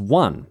Honduras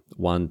won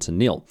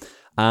 1-0.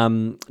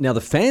 Now,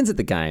 the fans at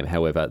the game,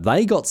 however,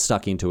 they got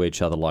stuck into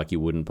each other like you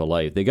wouldn't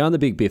believe. They're going the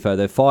big biffo,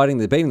 they're fighting,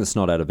 they're beating the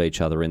snot out of each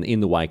other in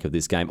the wake of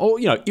this game. Or,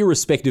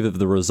 irrespective of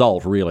the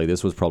result, really,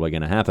 this was probably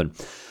going to happen.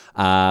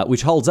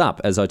 Which holds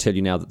up, as I tell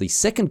you now, that the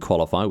second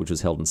qualifier, which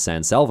was held in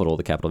San Salvador,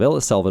 the capital of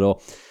El Salvador,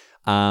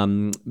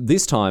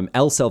 this time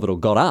El Salvador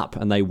got up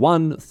and they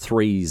won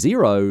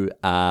 3-0,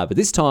 but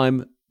this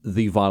time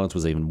the violence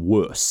was even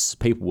worse.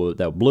 They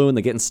were bluing,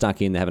 they're getting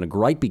stuck in, they're having a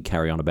great big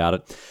carry-on about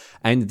it.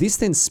 And this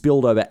then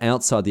spilled over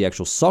outside the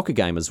actual soccer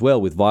game as well,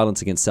 with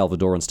violence against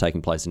Salvadorans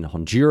taking place in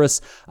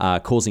Honduras,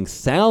 causing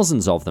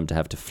thousands of them to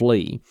have to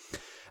flee.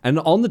 And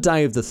on the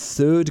day of the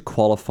third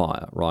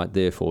qualifier, right,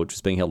 therefore, which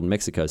was being held in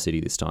Mexico City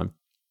this time,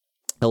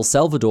 El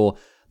Salvador,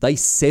 they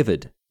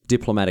severed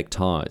diplomatic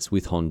ties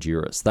with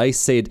Honduras. They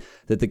said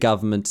that the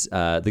government,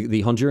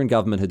 the Honduran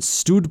government had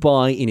stood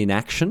by in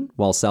inaction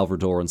while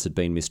Salvadorans had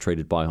been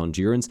mistreated by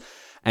Hondurans.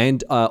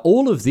 And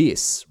all of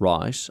this,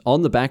 right,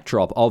 on the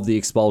backdrop of the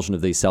expulsion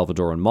of these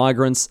Salvadoran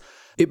migrants,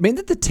 it meant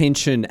that the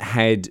tension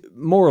had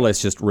more or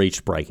less just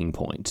reached breaking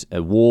point.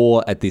 A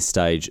war at this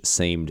stage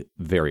seemed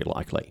very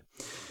likely.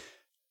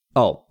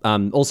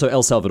 Also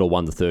El Salvador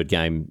won the third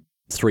game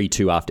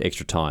 3-2 after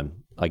extra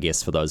time, I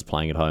guess, for those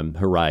playing at home.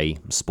 Hooray,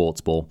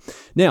 sports ball.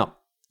 Now,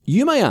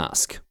 you may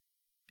ask,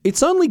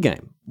 it's only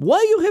game.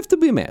 Why you have to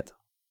be mad?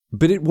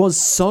 But it was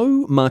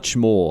so much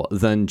more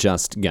than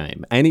just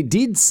game. And it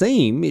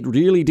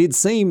really did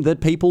seem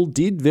that people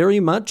did very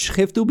much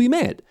have to be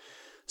mad.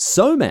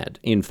 So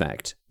mad, in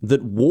fact,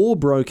 that war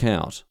broke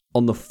out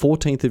on the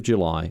 14th of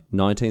July,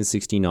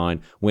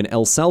 1969, when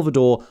El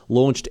Salvador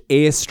launched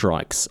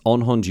airstrikes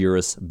on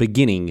Honduras,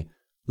 beginning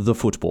the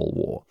football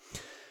war.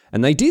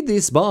 And they did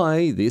this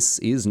this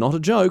is not a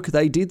joke,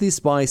 they did this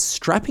by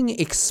strapping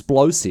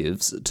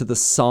explosives to the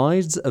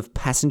sides of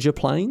passenger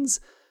planes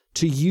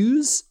to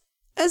use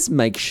as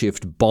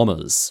makeshift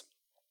bombers.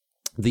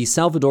 The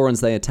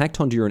Salvadorans, they attacked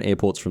Honduran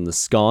airports from the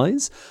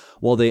skies,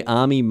 while their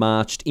army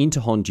marched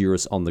into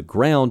Honduras on the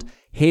ground,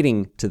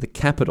 heading to the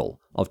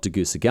capital of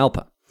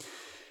Tegucigalpa.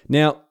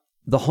 Now,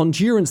 the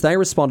Hondurans, they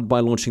responded by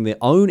launching their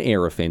own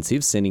air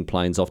offensives, sending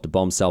planes off to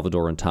bomb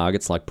Salvadoran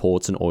targets like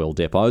ports and oil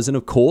depots. And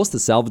of course, the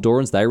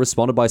Salvadorans, they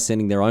responded by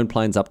sending their own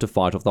planes up to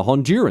fight off the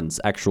Hondurans,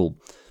 actual,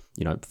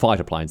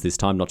 fighter planes this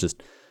time, not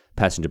just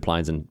passenger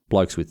planes and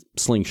blokes with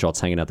slingshots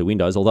hanging out the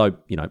windows, although,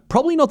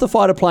 probably not the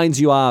fighter planes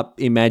you are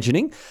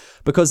imagining,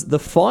 because the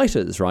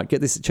fighters, right, check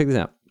this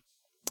out.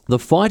 The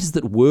fighters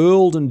that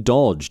whirled and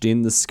dodged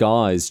in the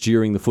skies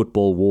during the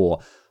football war,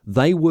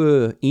 they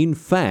were, in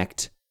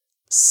fact,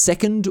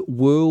 Second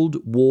World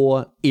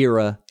War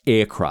era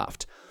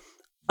aircraft.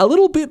 A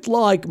little bit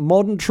like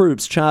modern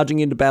troops charging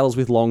into battles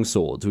with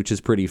longswords, which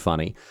is pretty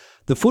funny.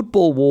 The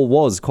football war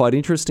was, quite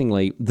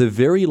interestingly, the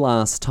very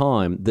last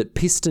time that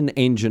piston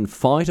engine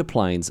fighter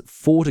planes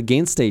fought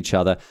against each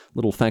other.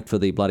 Little fact for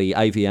the bloody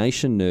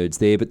aviation nerds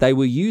there, but they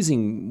were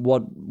using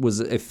what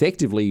was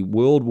effectively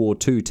World War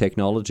II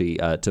technology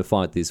to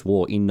fight this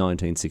war in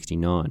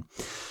 1969.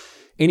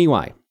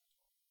 Anyway,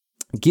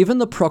 given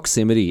the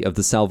proximity of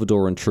the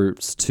Salvadoran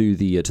troops to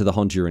the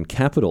Honduran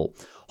capital,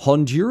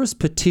 Honduras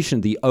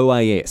petitioned the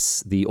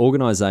OAS, the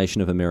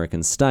Organization of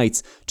American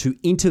States, to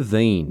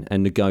intervene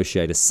and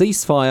negotiate a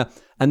ceasefire,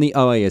 and the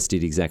OAS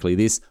did exactly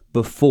this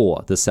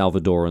before the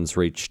Salvadorans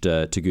reached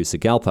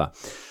Tegucigalpa.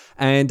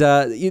 And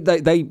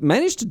they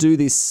managed to do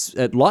this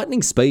at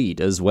lightning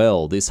speed as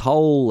well. This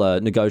whole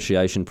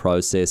negotiation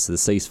process, the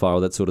ceasefire,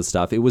 all that sort of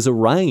stuff, it was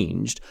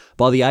arranged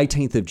by the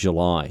 18th of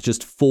July,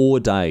 just 4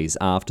 days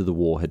after the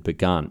war had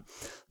begun.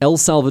 El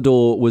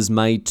Salvador was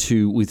made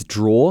to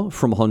withdraw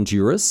from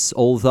Honduras,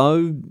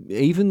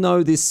 even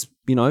though this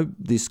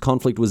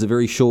conflict was a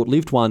very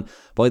short-lived one,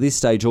 by this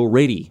stage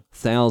already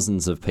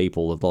thousands of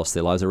people have lost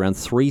their lives. Around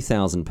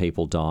 3,000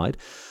 people died.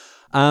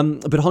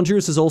 But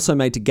Honduras was also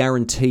made to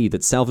guarantee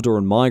that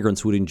Salvadoran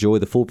migrants would enjoy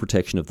the full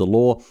protection of the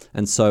law,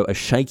 and so a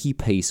shaky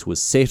peace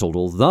was settled,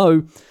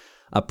 although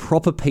a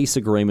proper peace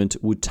agreement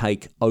would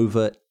take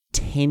over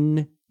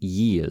 10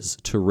 years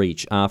to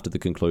reach after the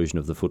conclusion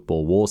of the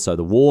Football War. So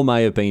the war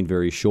may have been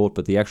very short,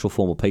 but the actual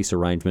formal peace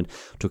arrangement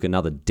took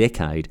another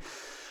decade.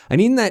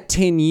 And in that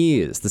 10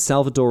 years, the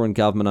Salvadoran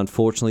government,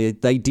 unfortunately,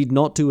 they did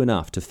not do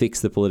enough to fix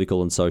the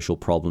political and social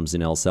problems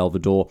in El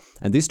Salvador,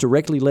 and this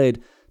directly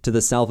led to the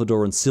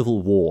Salvadoran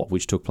Civil War,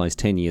 which took place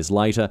 10 years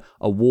later,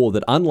 a war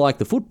that, unlike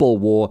the Football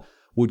War,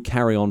 would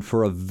carry on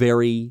for a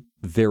very,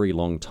 very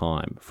long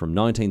time, from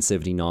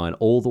 1979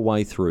 all the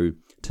way through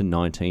to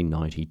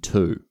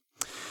 1992.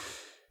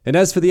 And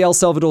as for the El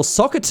Salvador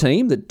soccer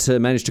team that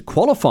managed to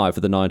qualify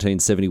for the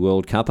 1970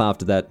 World Cup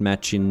after that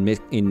match in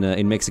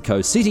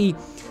Mexico City,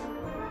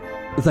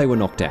 they were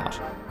knocked out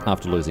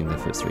after losing their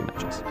first 3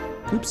 matches.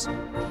 Oops.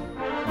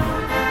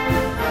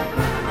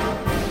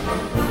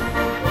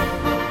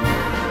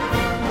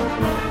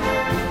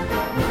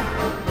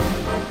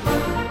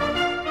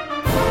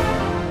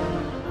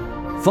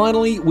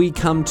 Finally, we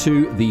come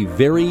to the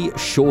very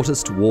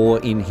shortest war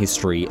in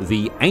history,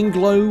 the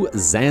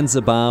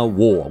Anglo-Zanzibar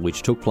War,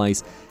 which took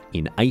place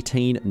in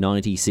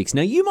 1896.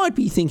 Now, you might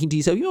be thinking to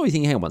yourself,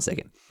 hang on one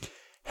second.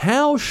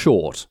 How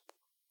short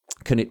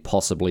can it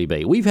possibly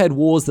be? We've had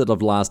wars that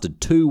have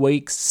lasted 2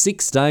 weeks,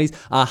 6 days,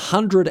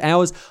 100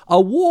 hours. A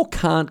war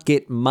can't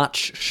get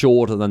much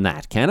shorter than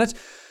that, can it?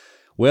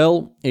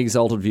 Well,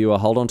 exalted viewer,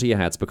 hold on to your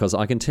hats, because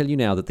I can tell you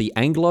now that the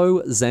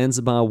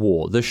Anglo-Zanzibar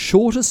War, the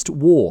shortest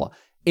war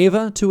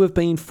ever to have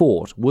been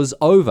fought, was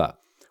over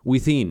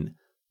within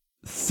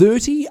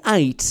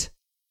 38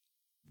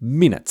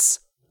 minutes.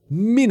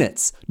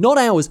 Minutes. Not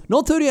hours,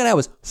 not 38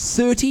 hours,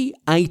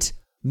 38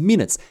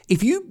 minutes.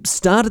 If you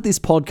started this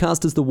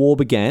podcast as the war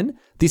began,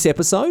 this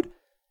episode,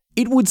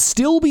 it would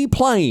still be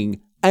playing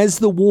as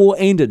the war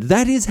ended.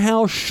 That is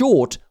how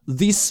short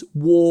this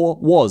war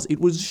was. It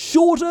was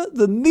shorter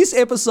than this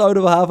episode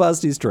of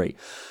Half-Arsed History.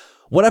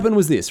 What happened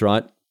was this,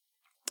 right?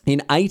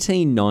 In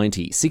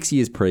 1890, 6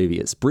 years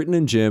previous, Britain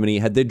and Germany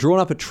had drawn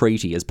up a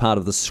treaty as part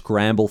of the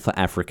scramble for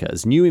Africa,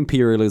 as new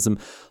imperialism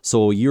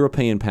saw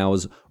European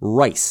powers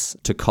race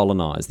to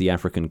colonize the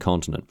African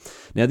continent.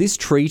 Now, this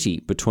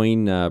treaty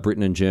between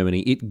Britain and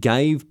Germany, it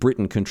gave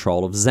Britain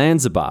control of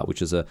Zanzibar,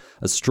 which is an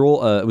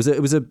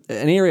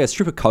area, a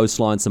strip of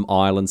coastline, some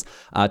islands,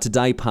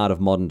 today part of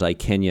modern-day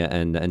Kenya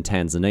and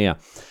Tanzania.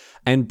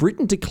 And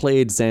Britain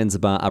declared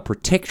Zanzibar a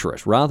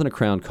protectorate rather than a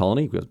crown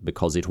colony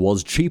because it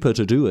was cheaper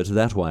to do it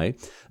that way.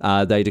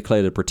 They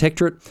declared it a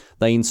protectorate.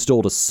 They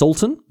installed a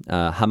sultan,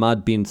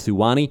 Hamad bin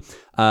Thuwani,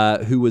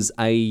 who was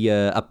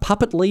a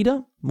puppet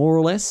leader, more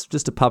or less,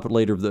 just a puppet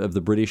leader of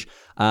the British,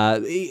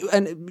 basically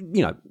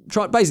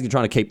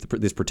trying to keep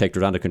this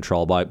protectorate under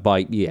control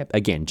by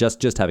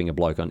just having a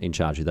bloke in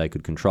charge who they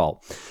could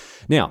control.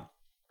 Now,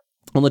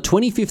 on the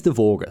 25th of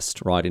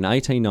August, right, in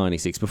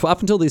 1896, up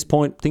until this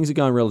point, things are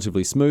going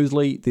relatively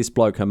smoothly. This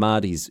bloke,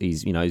 Hamad,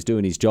 he's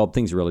doing his job.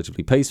 Things are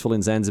relatively peaceful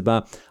in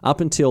Zanzibar,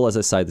 up until, as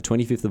I say, the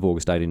 25th of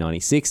August,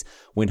 1896,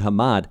 when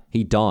Hamad,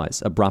 he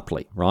dies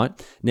abruptly, right?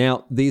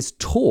 Now, there's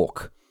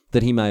talk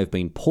that he may have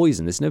been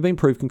poisoned. It's never been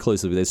proved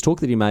conclusively. There's talk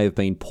that he may have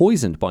been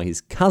poisoned by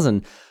his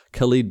cousin,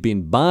 Khalid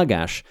bin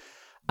Bargash,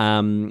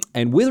 and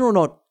whether or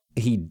not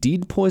he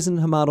did poison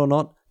Hamad or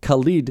not,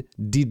 Khalid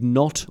did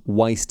not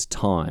waste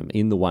time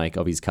in the wake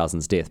of his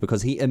cousin's death,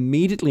 because he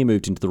immediately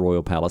moved into the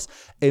royal palace,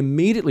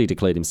 immediately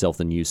declared himself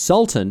the new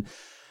sultan,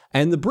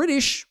 and the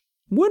British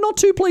were not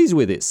too pleased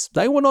with this.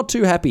 They were not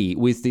too happy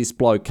with this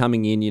bloke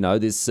coming in, I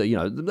tell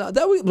you,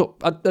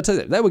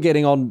 they were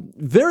getting on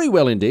very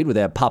well indeed with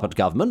our puppet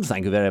government.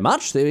 Thank you very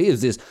much. There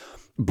is this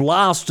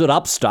blasted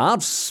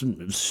upstart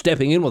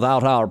stepping in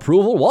without our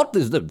approval. What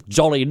is the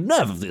jolly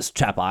nerve of this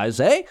chap, I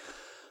say?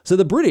 So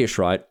the British,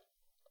 right,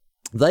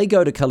 they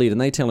go to Khalid and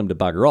they tell him to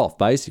bugger off,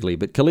 basically.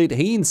 But Khalid,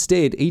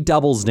 he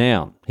doubles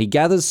down. He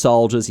gathers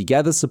soldiers, he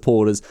gathers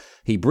supporters,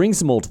 he brings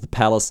them all to the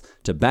palace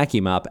to back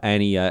him up,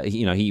 and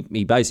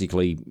he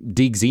basically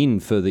digs in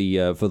for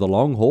the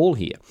long haul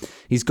here.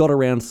 He's got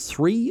around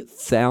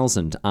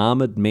 3,000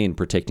 armoured men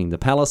protecting the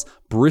palace,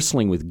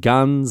 bristling with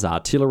guns,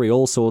 artillery,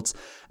 all sorts.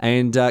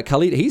 And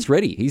Khalid, he's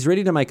ready. He's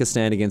ready to make a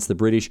stand against the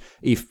British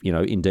if,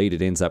 indeed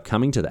it ends up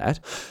coming to that.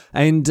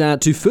 And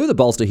to further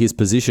bolster his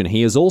position,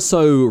 he has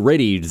also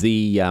readied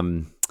the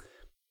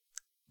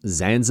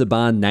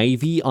Zanzibar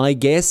Navy, I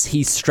guess.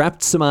 He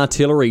strapped some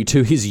artillery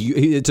to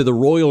the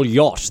royal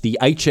yacht, the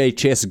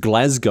HHS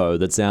Glasgow,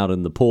 that's out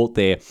in the port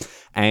there.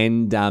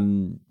 And,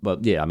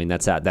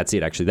 that's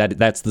it, actually.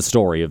 That's the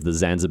story of the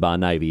Zanzibar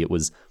Navy. It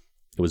was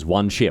It was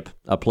one ship,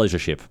 a pleasure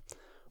ship,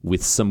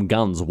 with some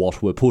guns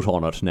what were put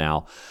on it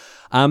now.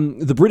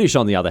 The British,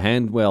 on the other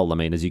hand, well, I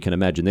mean, as you can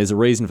imagine, there's a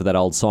reason for that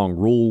old song,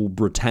 Rule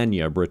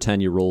Britannia,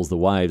 Britannia rules the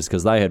waves,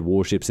 because they had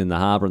warships in the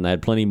harbour and they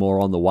had plenty more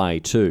on the way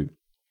too.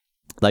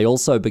 They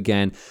also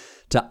began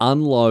to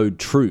unload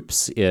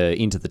troops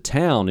into the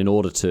town in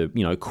order to,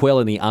 quell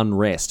any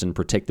unrest and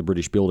protect the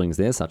British buildings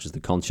there, such as the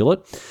consulate.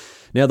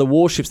 Now, the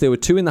warships, there were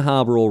 2 in the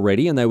harbour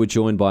already, and they were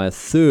joined by a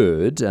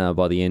third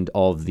by the end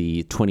of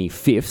the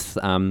 25th.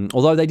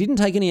 Although they didn't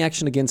take any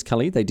action against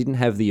Khalid, they didn't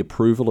have the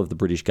approval of the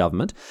British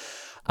government.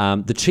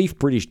 The chief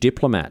British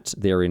diplomat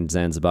there in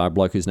Zanzibar, a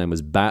bloke whose name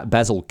was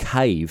Basil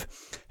Cave,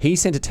 he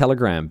sent a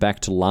telegram back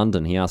to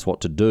London. He asked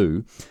what to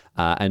do.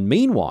 And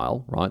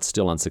meanwhile, right,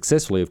 still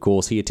unsuccessfully, of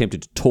course, he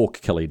attempted to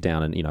talk Khalid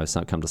down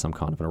and, come to some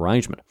kind of an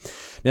arrangement.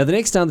 Now, the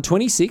next day, on the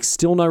 26th,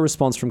 still no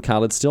response from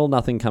Khalid, still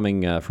nothing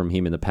coming from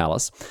him in the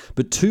palace.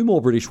 But 2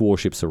 more British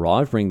warships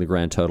arrived, bringing the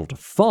grand total to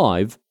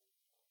 5.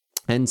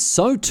 And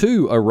so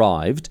too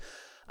arrived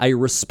a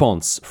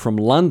response from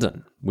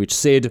London, which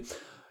said,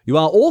 "You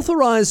are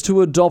authorised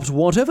to adopt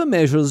whatever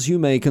measures you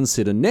may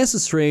consider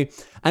necessary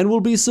and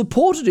will be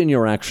supported in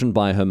your action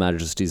by Her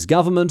Majesty's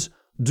government.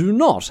 Do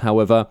not,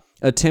 however,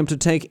 attempt to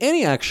take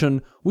any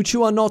action which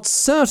you are not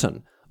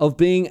certain of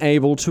being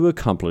able to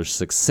accomplish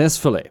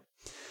successfully."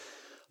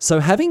 So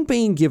having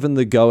been given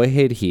the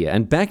go-ahead here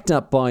and backed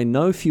up by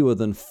no fewer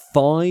than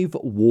 5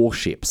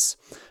 warships,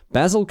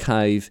 Basil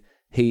Cave,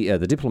 the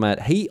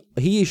diplomat, he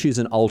issues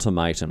an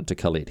ultimatum to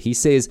Khalid. He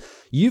says,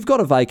 "You've got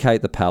to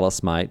vacate the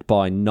palace, mate,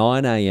 by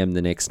 9 a.m.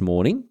 the next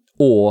morning,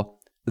 or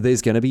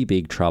there's going to be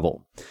big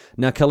trouble."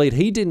 Now, Khalid,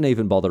 he didn't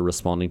even bother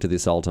responding to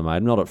this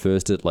ultimatum, not at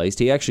first at least.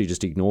 He actually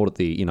just ignored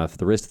it for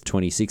the rest of the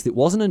 26th. It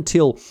wasn't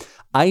until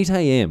 8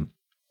 a.m.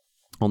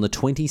 on the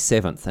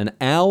 27th, an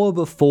hour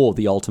before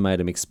the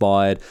ultimatum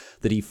expired,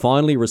 that he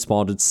finally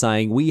responded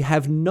saying, "We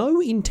have no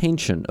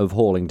intention of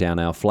hauling down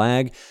our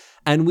flag,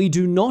 and we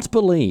do not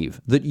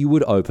believe that you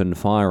would open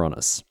fire on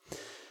us."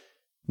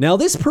 Now,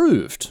 this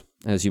proved,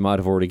 as you might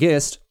have already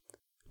guessed,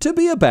 to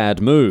be a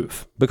bad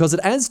move, because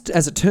as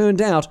it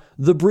turned out,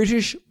 the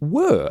British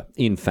were,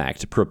 in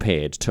fact,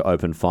 prepared to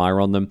open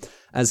fire on them,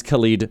 as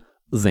Khalid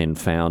then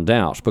found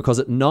out, because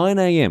at 9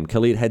 a.m.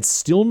 Khalid had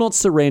still not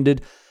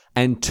surrendered,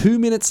 and 2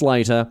 minutes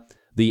later,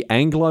 the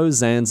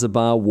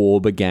Anglo-Zanzibar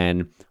War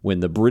began, when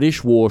the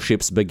British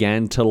warships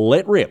began to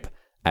let rip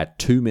at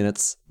 2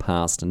 minutes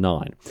past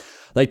 9.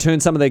 They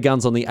turned some of their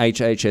guns on the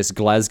HHS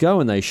Glasgow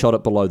and they shot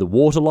it below the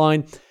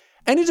waterline,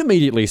 and it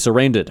immediately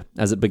surrendered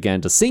as it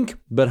began to sink.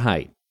 But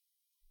hey,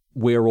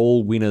 we're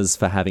all winners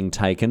for having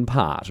taken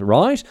part,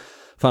 right?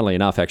 Funnily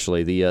enough,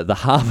 actually, the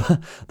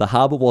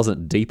harbour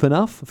wasn't deep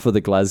enough for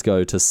the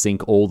Glasgow to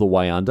sink all the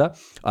way under.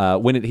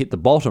 When it hit the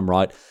bottom,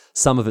 right,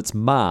 some of its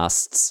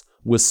masts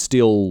were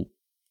still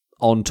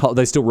on top.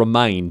 They still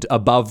remained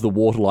above the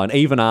waterline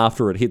even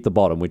after it hit the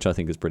bottom, which I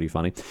think is pretty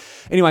funny.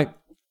 Anyway,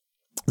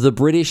 the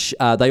British,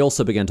 they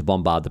also began to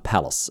bombard the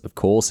palace, of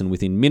course, and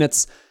within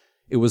minutes,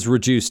 it was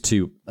reduced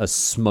to a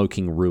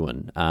smoking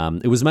ruin.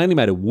 It was mainly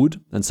made of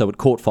wood, and so it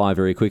caught fire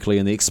very quickly,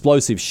 and the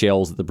explosive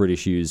shells that the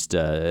British used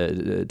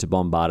to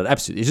bombard it,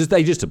 absolutely,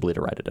 they just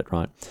obliterated it,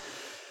 right?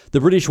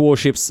 The British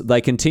warships,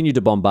 they continued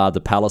to bombard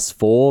the palace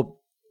for,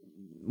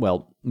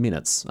 well,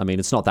 minutes. I mean,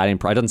 it's not that it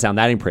doesn't sound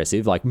that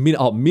impressive, like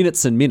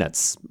minutes and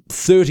minutes,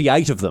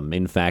 38 of them,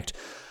 in fact,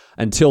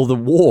 until the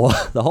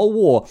whole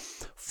war,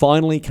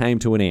 finally came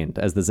to an end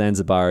as the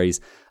Zanzibaris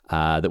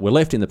that were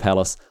left in the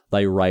palace,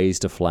 they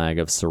raised a flag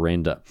of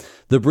surrender.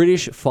 The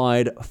British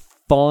fired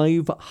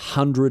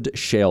 500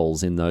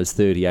 shells in those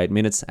 38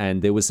 minutes,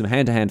 and there was some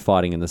hand-to-hand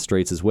fighting in the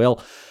streets as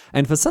well.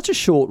 And for such a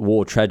short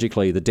war,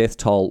 tragically, the death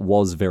toll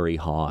was very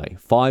high.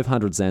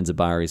 500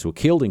 Zanzibaris were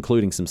killed,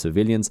 including some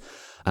civilians.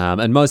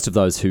 And most of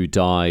those who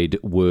died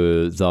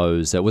were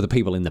the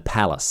people in the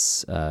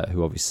palace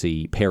who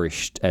obviously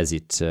perished as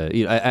it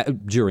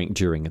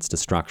during its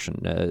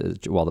destruction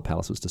while the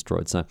palace was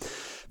destroyed. So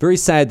very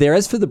sad there.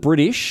 As for the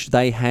British,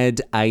 they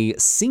had a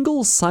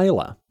single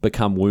sailor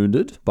become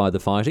wounded by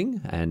the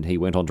fighting, and he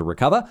went on to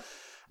recover.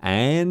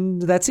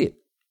 And that's it.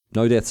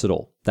 No deaths at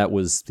all. That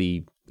was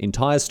the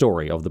entire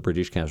story of the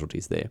British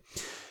casualties there.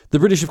 The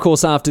British, of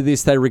course, after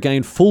this, they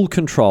regained full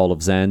control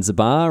of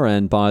Zanzibar,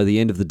 and by the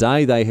end of the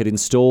day, they had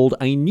installed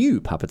a new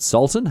puppet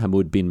sultan,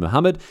 Hamud bin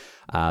Muhammad,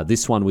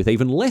 this one with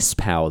even less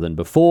power than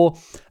before.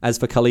 As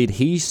for Khalid,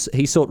 he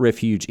sought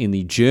refuge in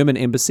the German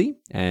embassy,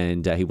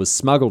 and he was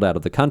smuggled out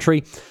of the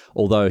country,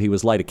 although he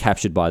was later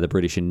captured by the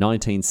British in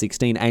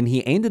 1916, and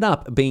he ended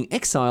up being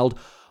exiled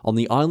on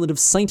the island of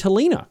St.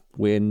 Helena,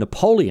 where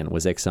Napoleon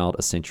was exiled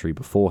a century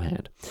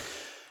beforehand.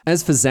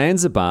 As for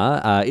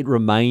Zanzibar, it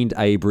remained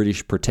a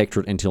British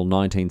protectorate until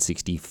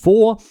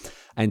 1964,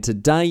 and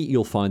today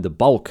you'll find the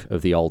bulk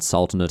of the old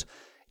sultanate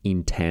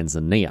in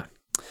Tanzania.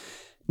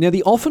 Now,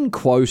 the often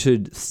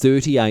quoted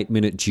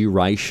 38-minute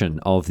duration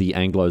of the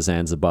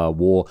Anglo-Zanzibar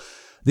War,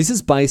 this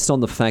is based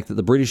on the fact that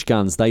the British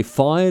guns, they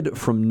fired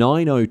from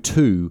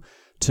 9:02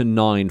 to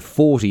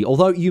 940.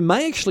 Although you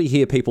may actually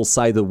hear people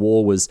say the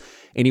war was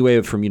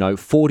anywhere from,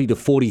 40 to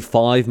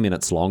 45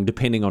 minutes long,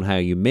 depending on how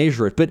you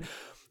measure it. But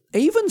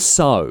even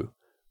so,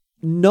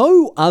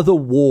 no other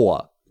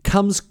war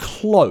comes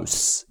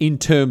close in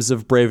terms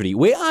of brevity.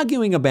 We're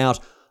arguing about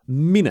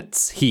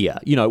minutes here,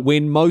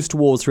 when most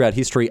wars throughout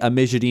history are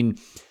measured in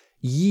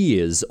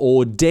years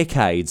or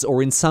decades,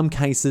 or in some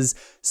cases,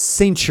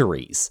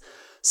 centuries.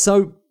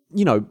 So,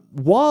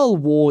 while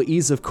war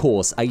is, of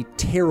course, a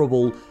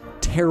terrible,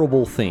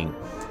 terrible thing,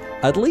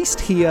 at least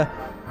here,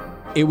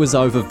 it was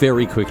over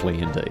very quickly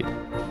indeed.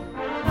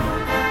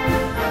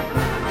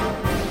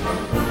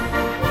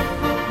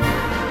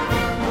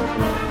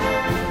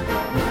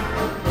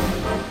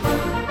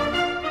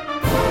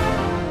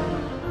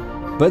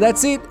 But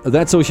that's it.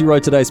 That's all she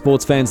wrote today,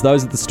 sports fans.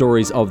 Those are the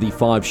stories of the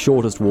 5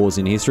 shortest wars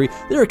in history.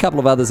 There are a couple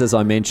of others, as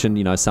I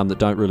mentioned, some that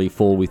don't really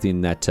fall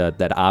within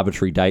that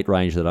arbitrary date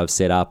range that I've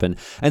set up, and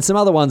some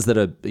other ones that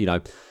are,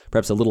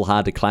 perhaps a little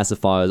hard to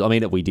classify. I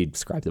mean, we did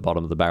scrape the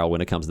bottom of the barrel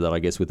when it comes to that, I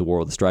guess, with the War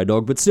of the Stray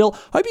Dog. But still,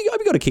 hope you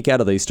got a kick out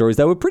of these stories.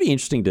 They were pretty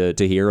interesting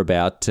to hear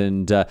about.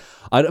 And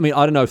I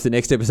don't know if the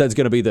next episode is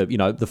going to be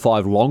the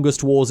 5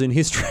 longest wars in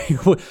history.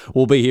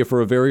 We'll be here for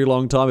a very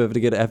long time. I have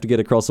to get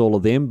across all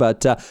of them.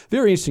 But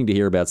very interesting to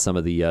hear about some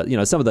of the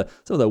some of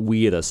the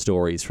weirder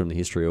stories from the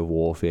history of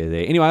warfare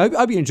there. Anyway, I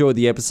hope you enjoyed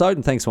the episode,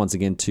 and thanks once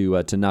again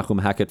to Nahum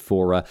Hackett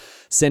for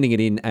sending it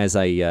in as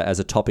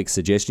a topic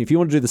suggestion. If you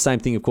want to do the same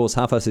thing, of course,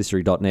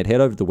 halfarsedhistory.net. Head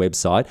over to the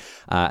website,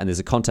 and there's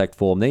a contact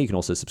form there. You can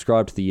also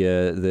subscribe to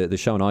the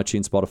show on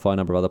iTunes, Spotify, a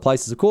number of other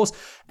places, of course,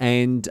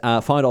 and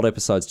find old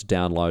episodes to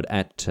download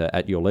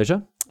at your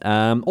leisure.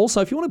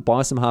 Also, if you want to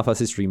buy some Half-Arsed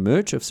History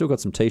merch, I've still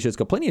got some t-shirts,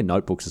 got plenty of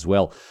notebooks as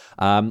well.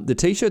 The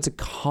t-shirts are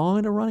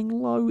kind of running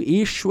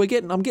low-ish.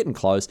 I'm getting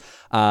close.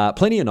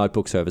 Plenty of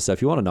notebooks, however, so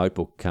if you want a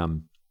notebook,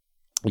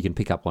 you can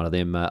pick up one of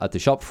them at the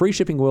shop. Free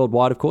shipping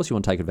worldwide, of course. You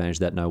want to take advantage of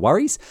that, no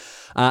worries.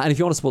 And if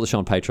you want to support the show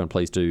on Patreon,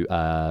 please do.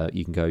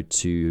 You can go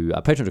to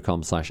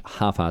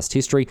patreon.com/half-arsed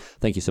history.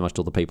 Thank you so much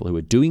to all the people who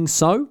are doing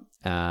so.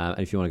 And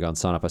if you want to go and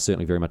sign up, I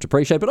certainly very much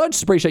appreciate it. But I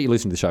just appreciate you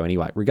listening to the show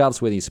anyway. Regardless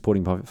of whether you're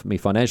supporting me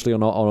financially or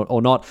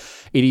not,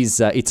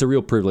 it's a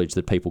real privilege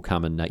that people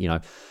come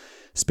and,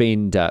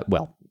 spend,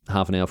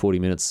 half an hour, 40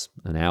 minutes,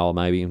 an hour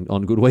maybe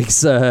on good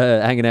weeks,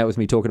 hanging out with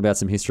me talking about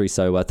some history.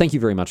 So thank you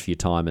very much for your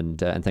time, and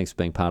thanks for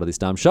being part of this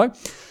damn show.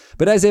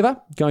 But as ever,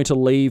 going to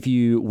leave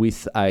you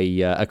with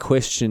a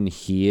question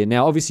here.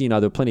 Now, obviously,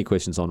 there are plenty of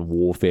questions on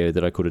warfare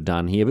that I could have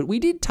done here, but we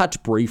did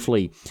touch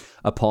briefly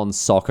upon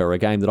soccer, a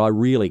game that I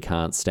really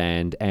can't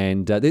stand,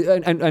 and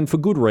for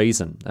good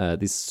reason.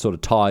 This sort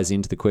of ties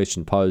into the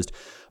question posed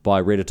by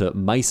Redditor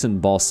Mason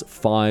Boss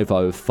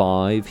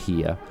 505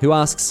 here, who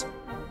asks,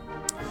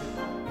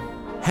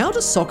 how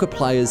do soccer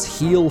players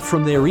heal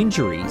from their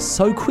injuries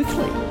so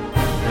quickly?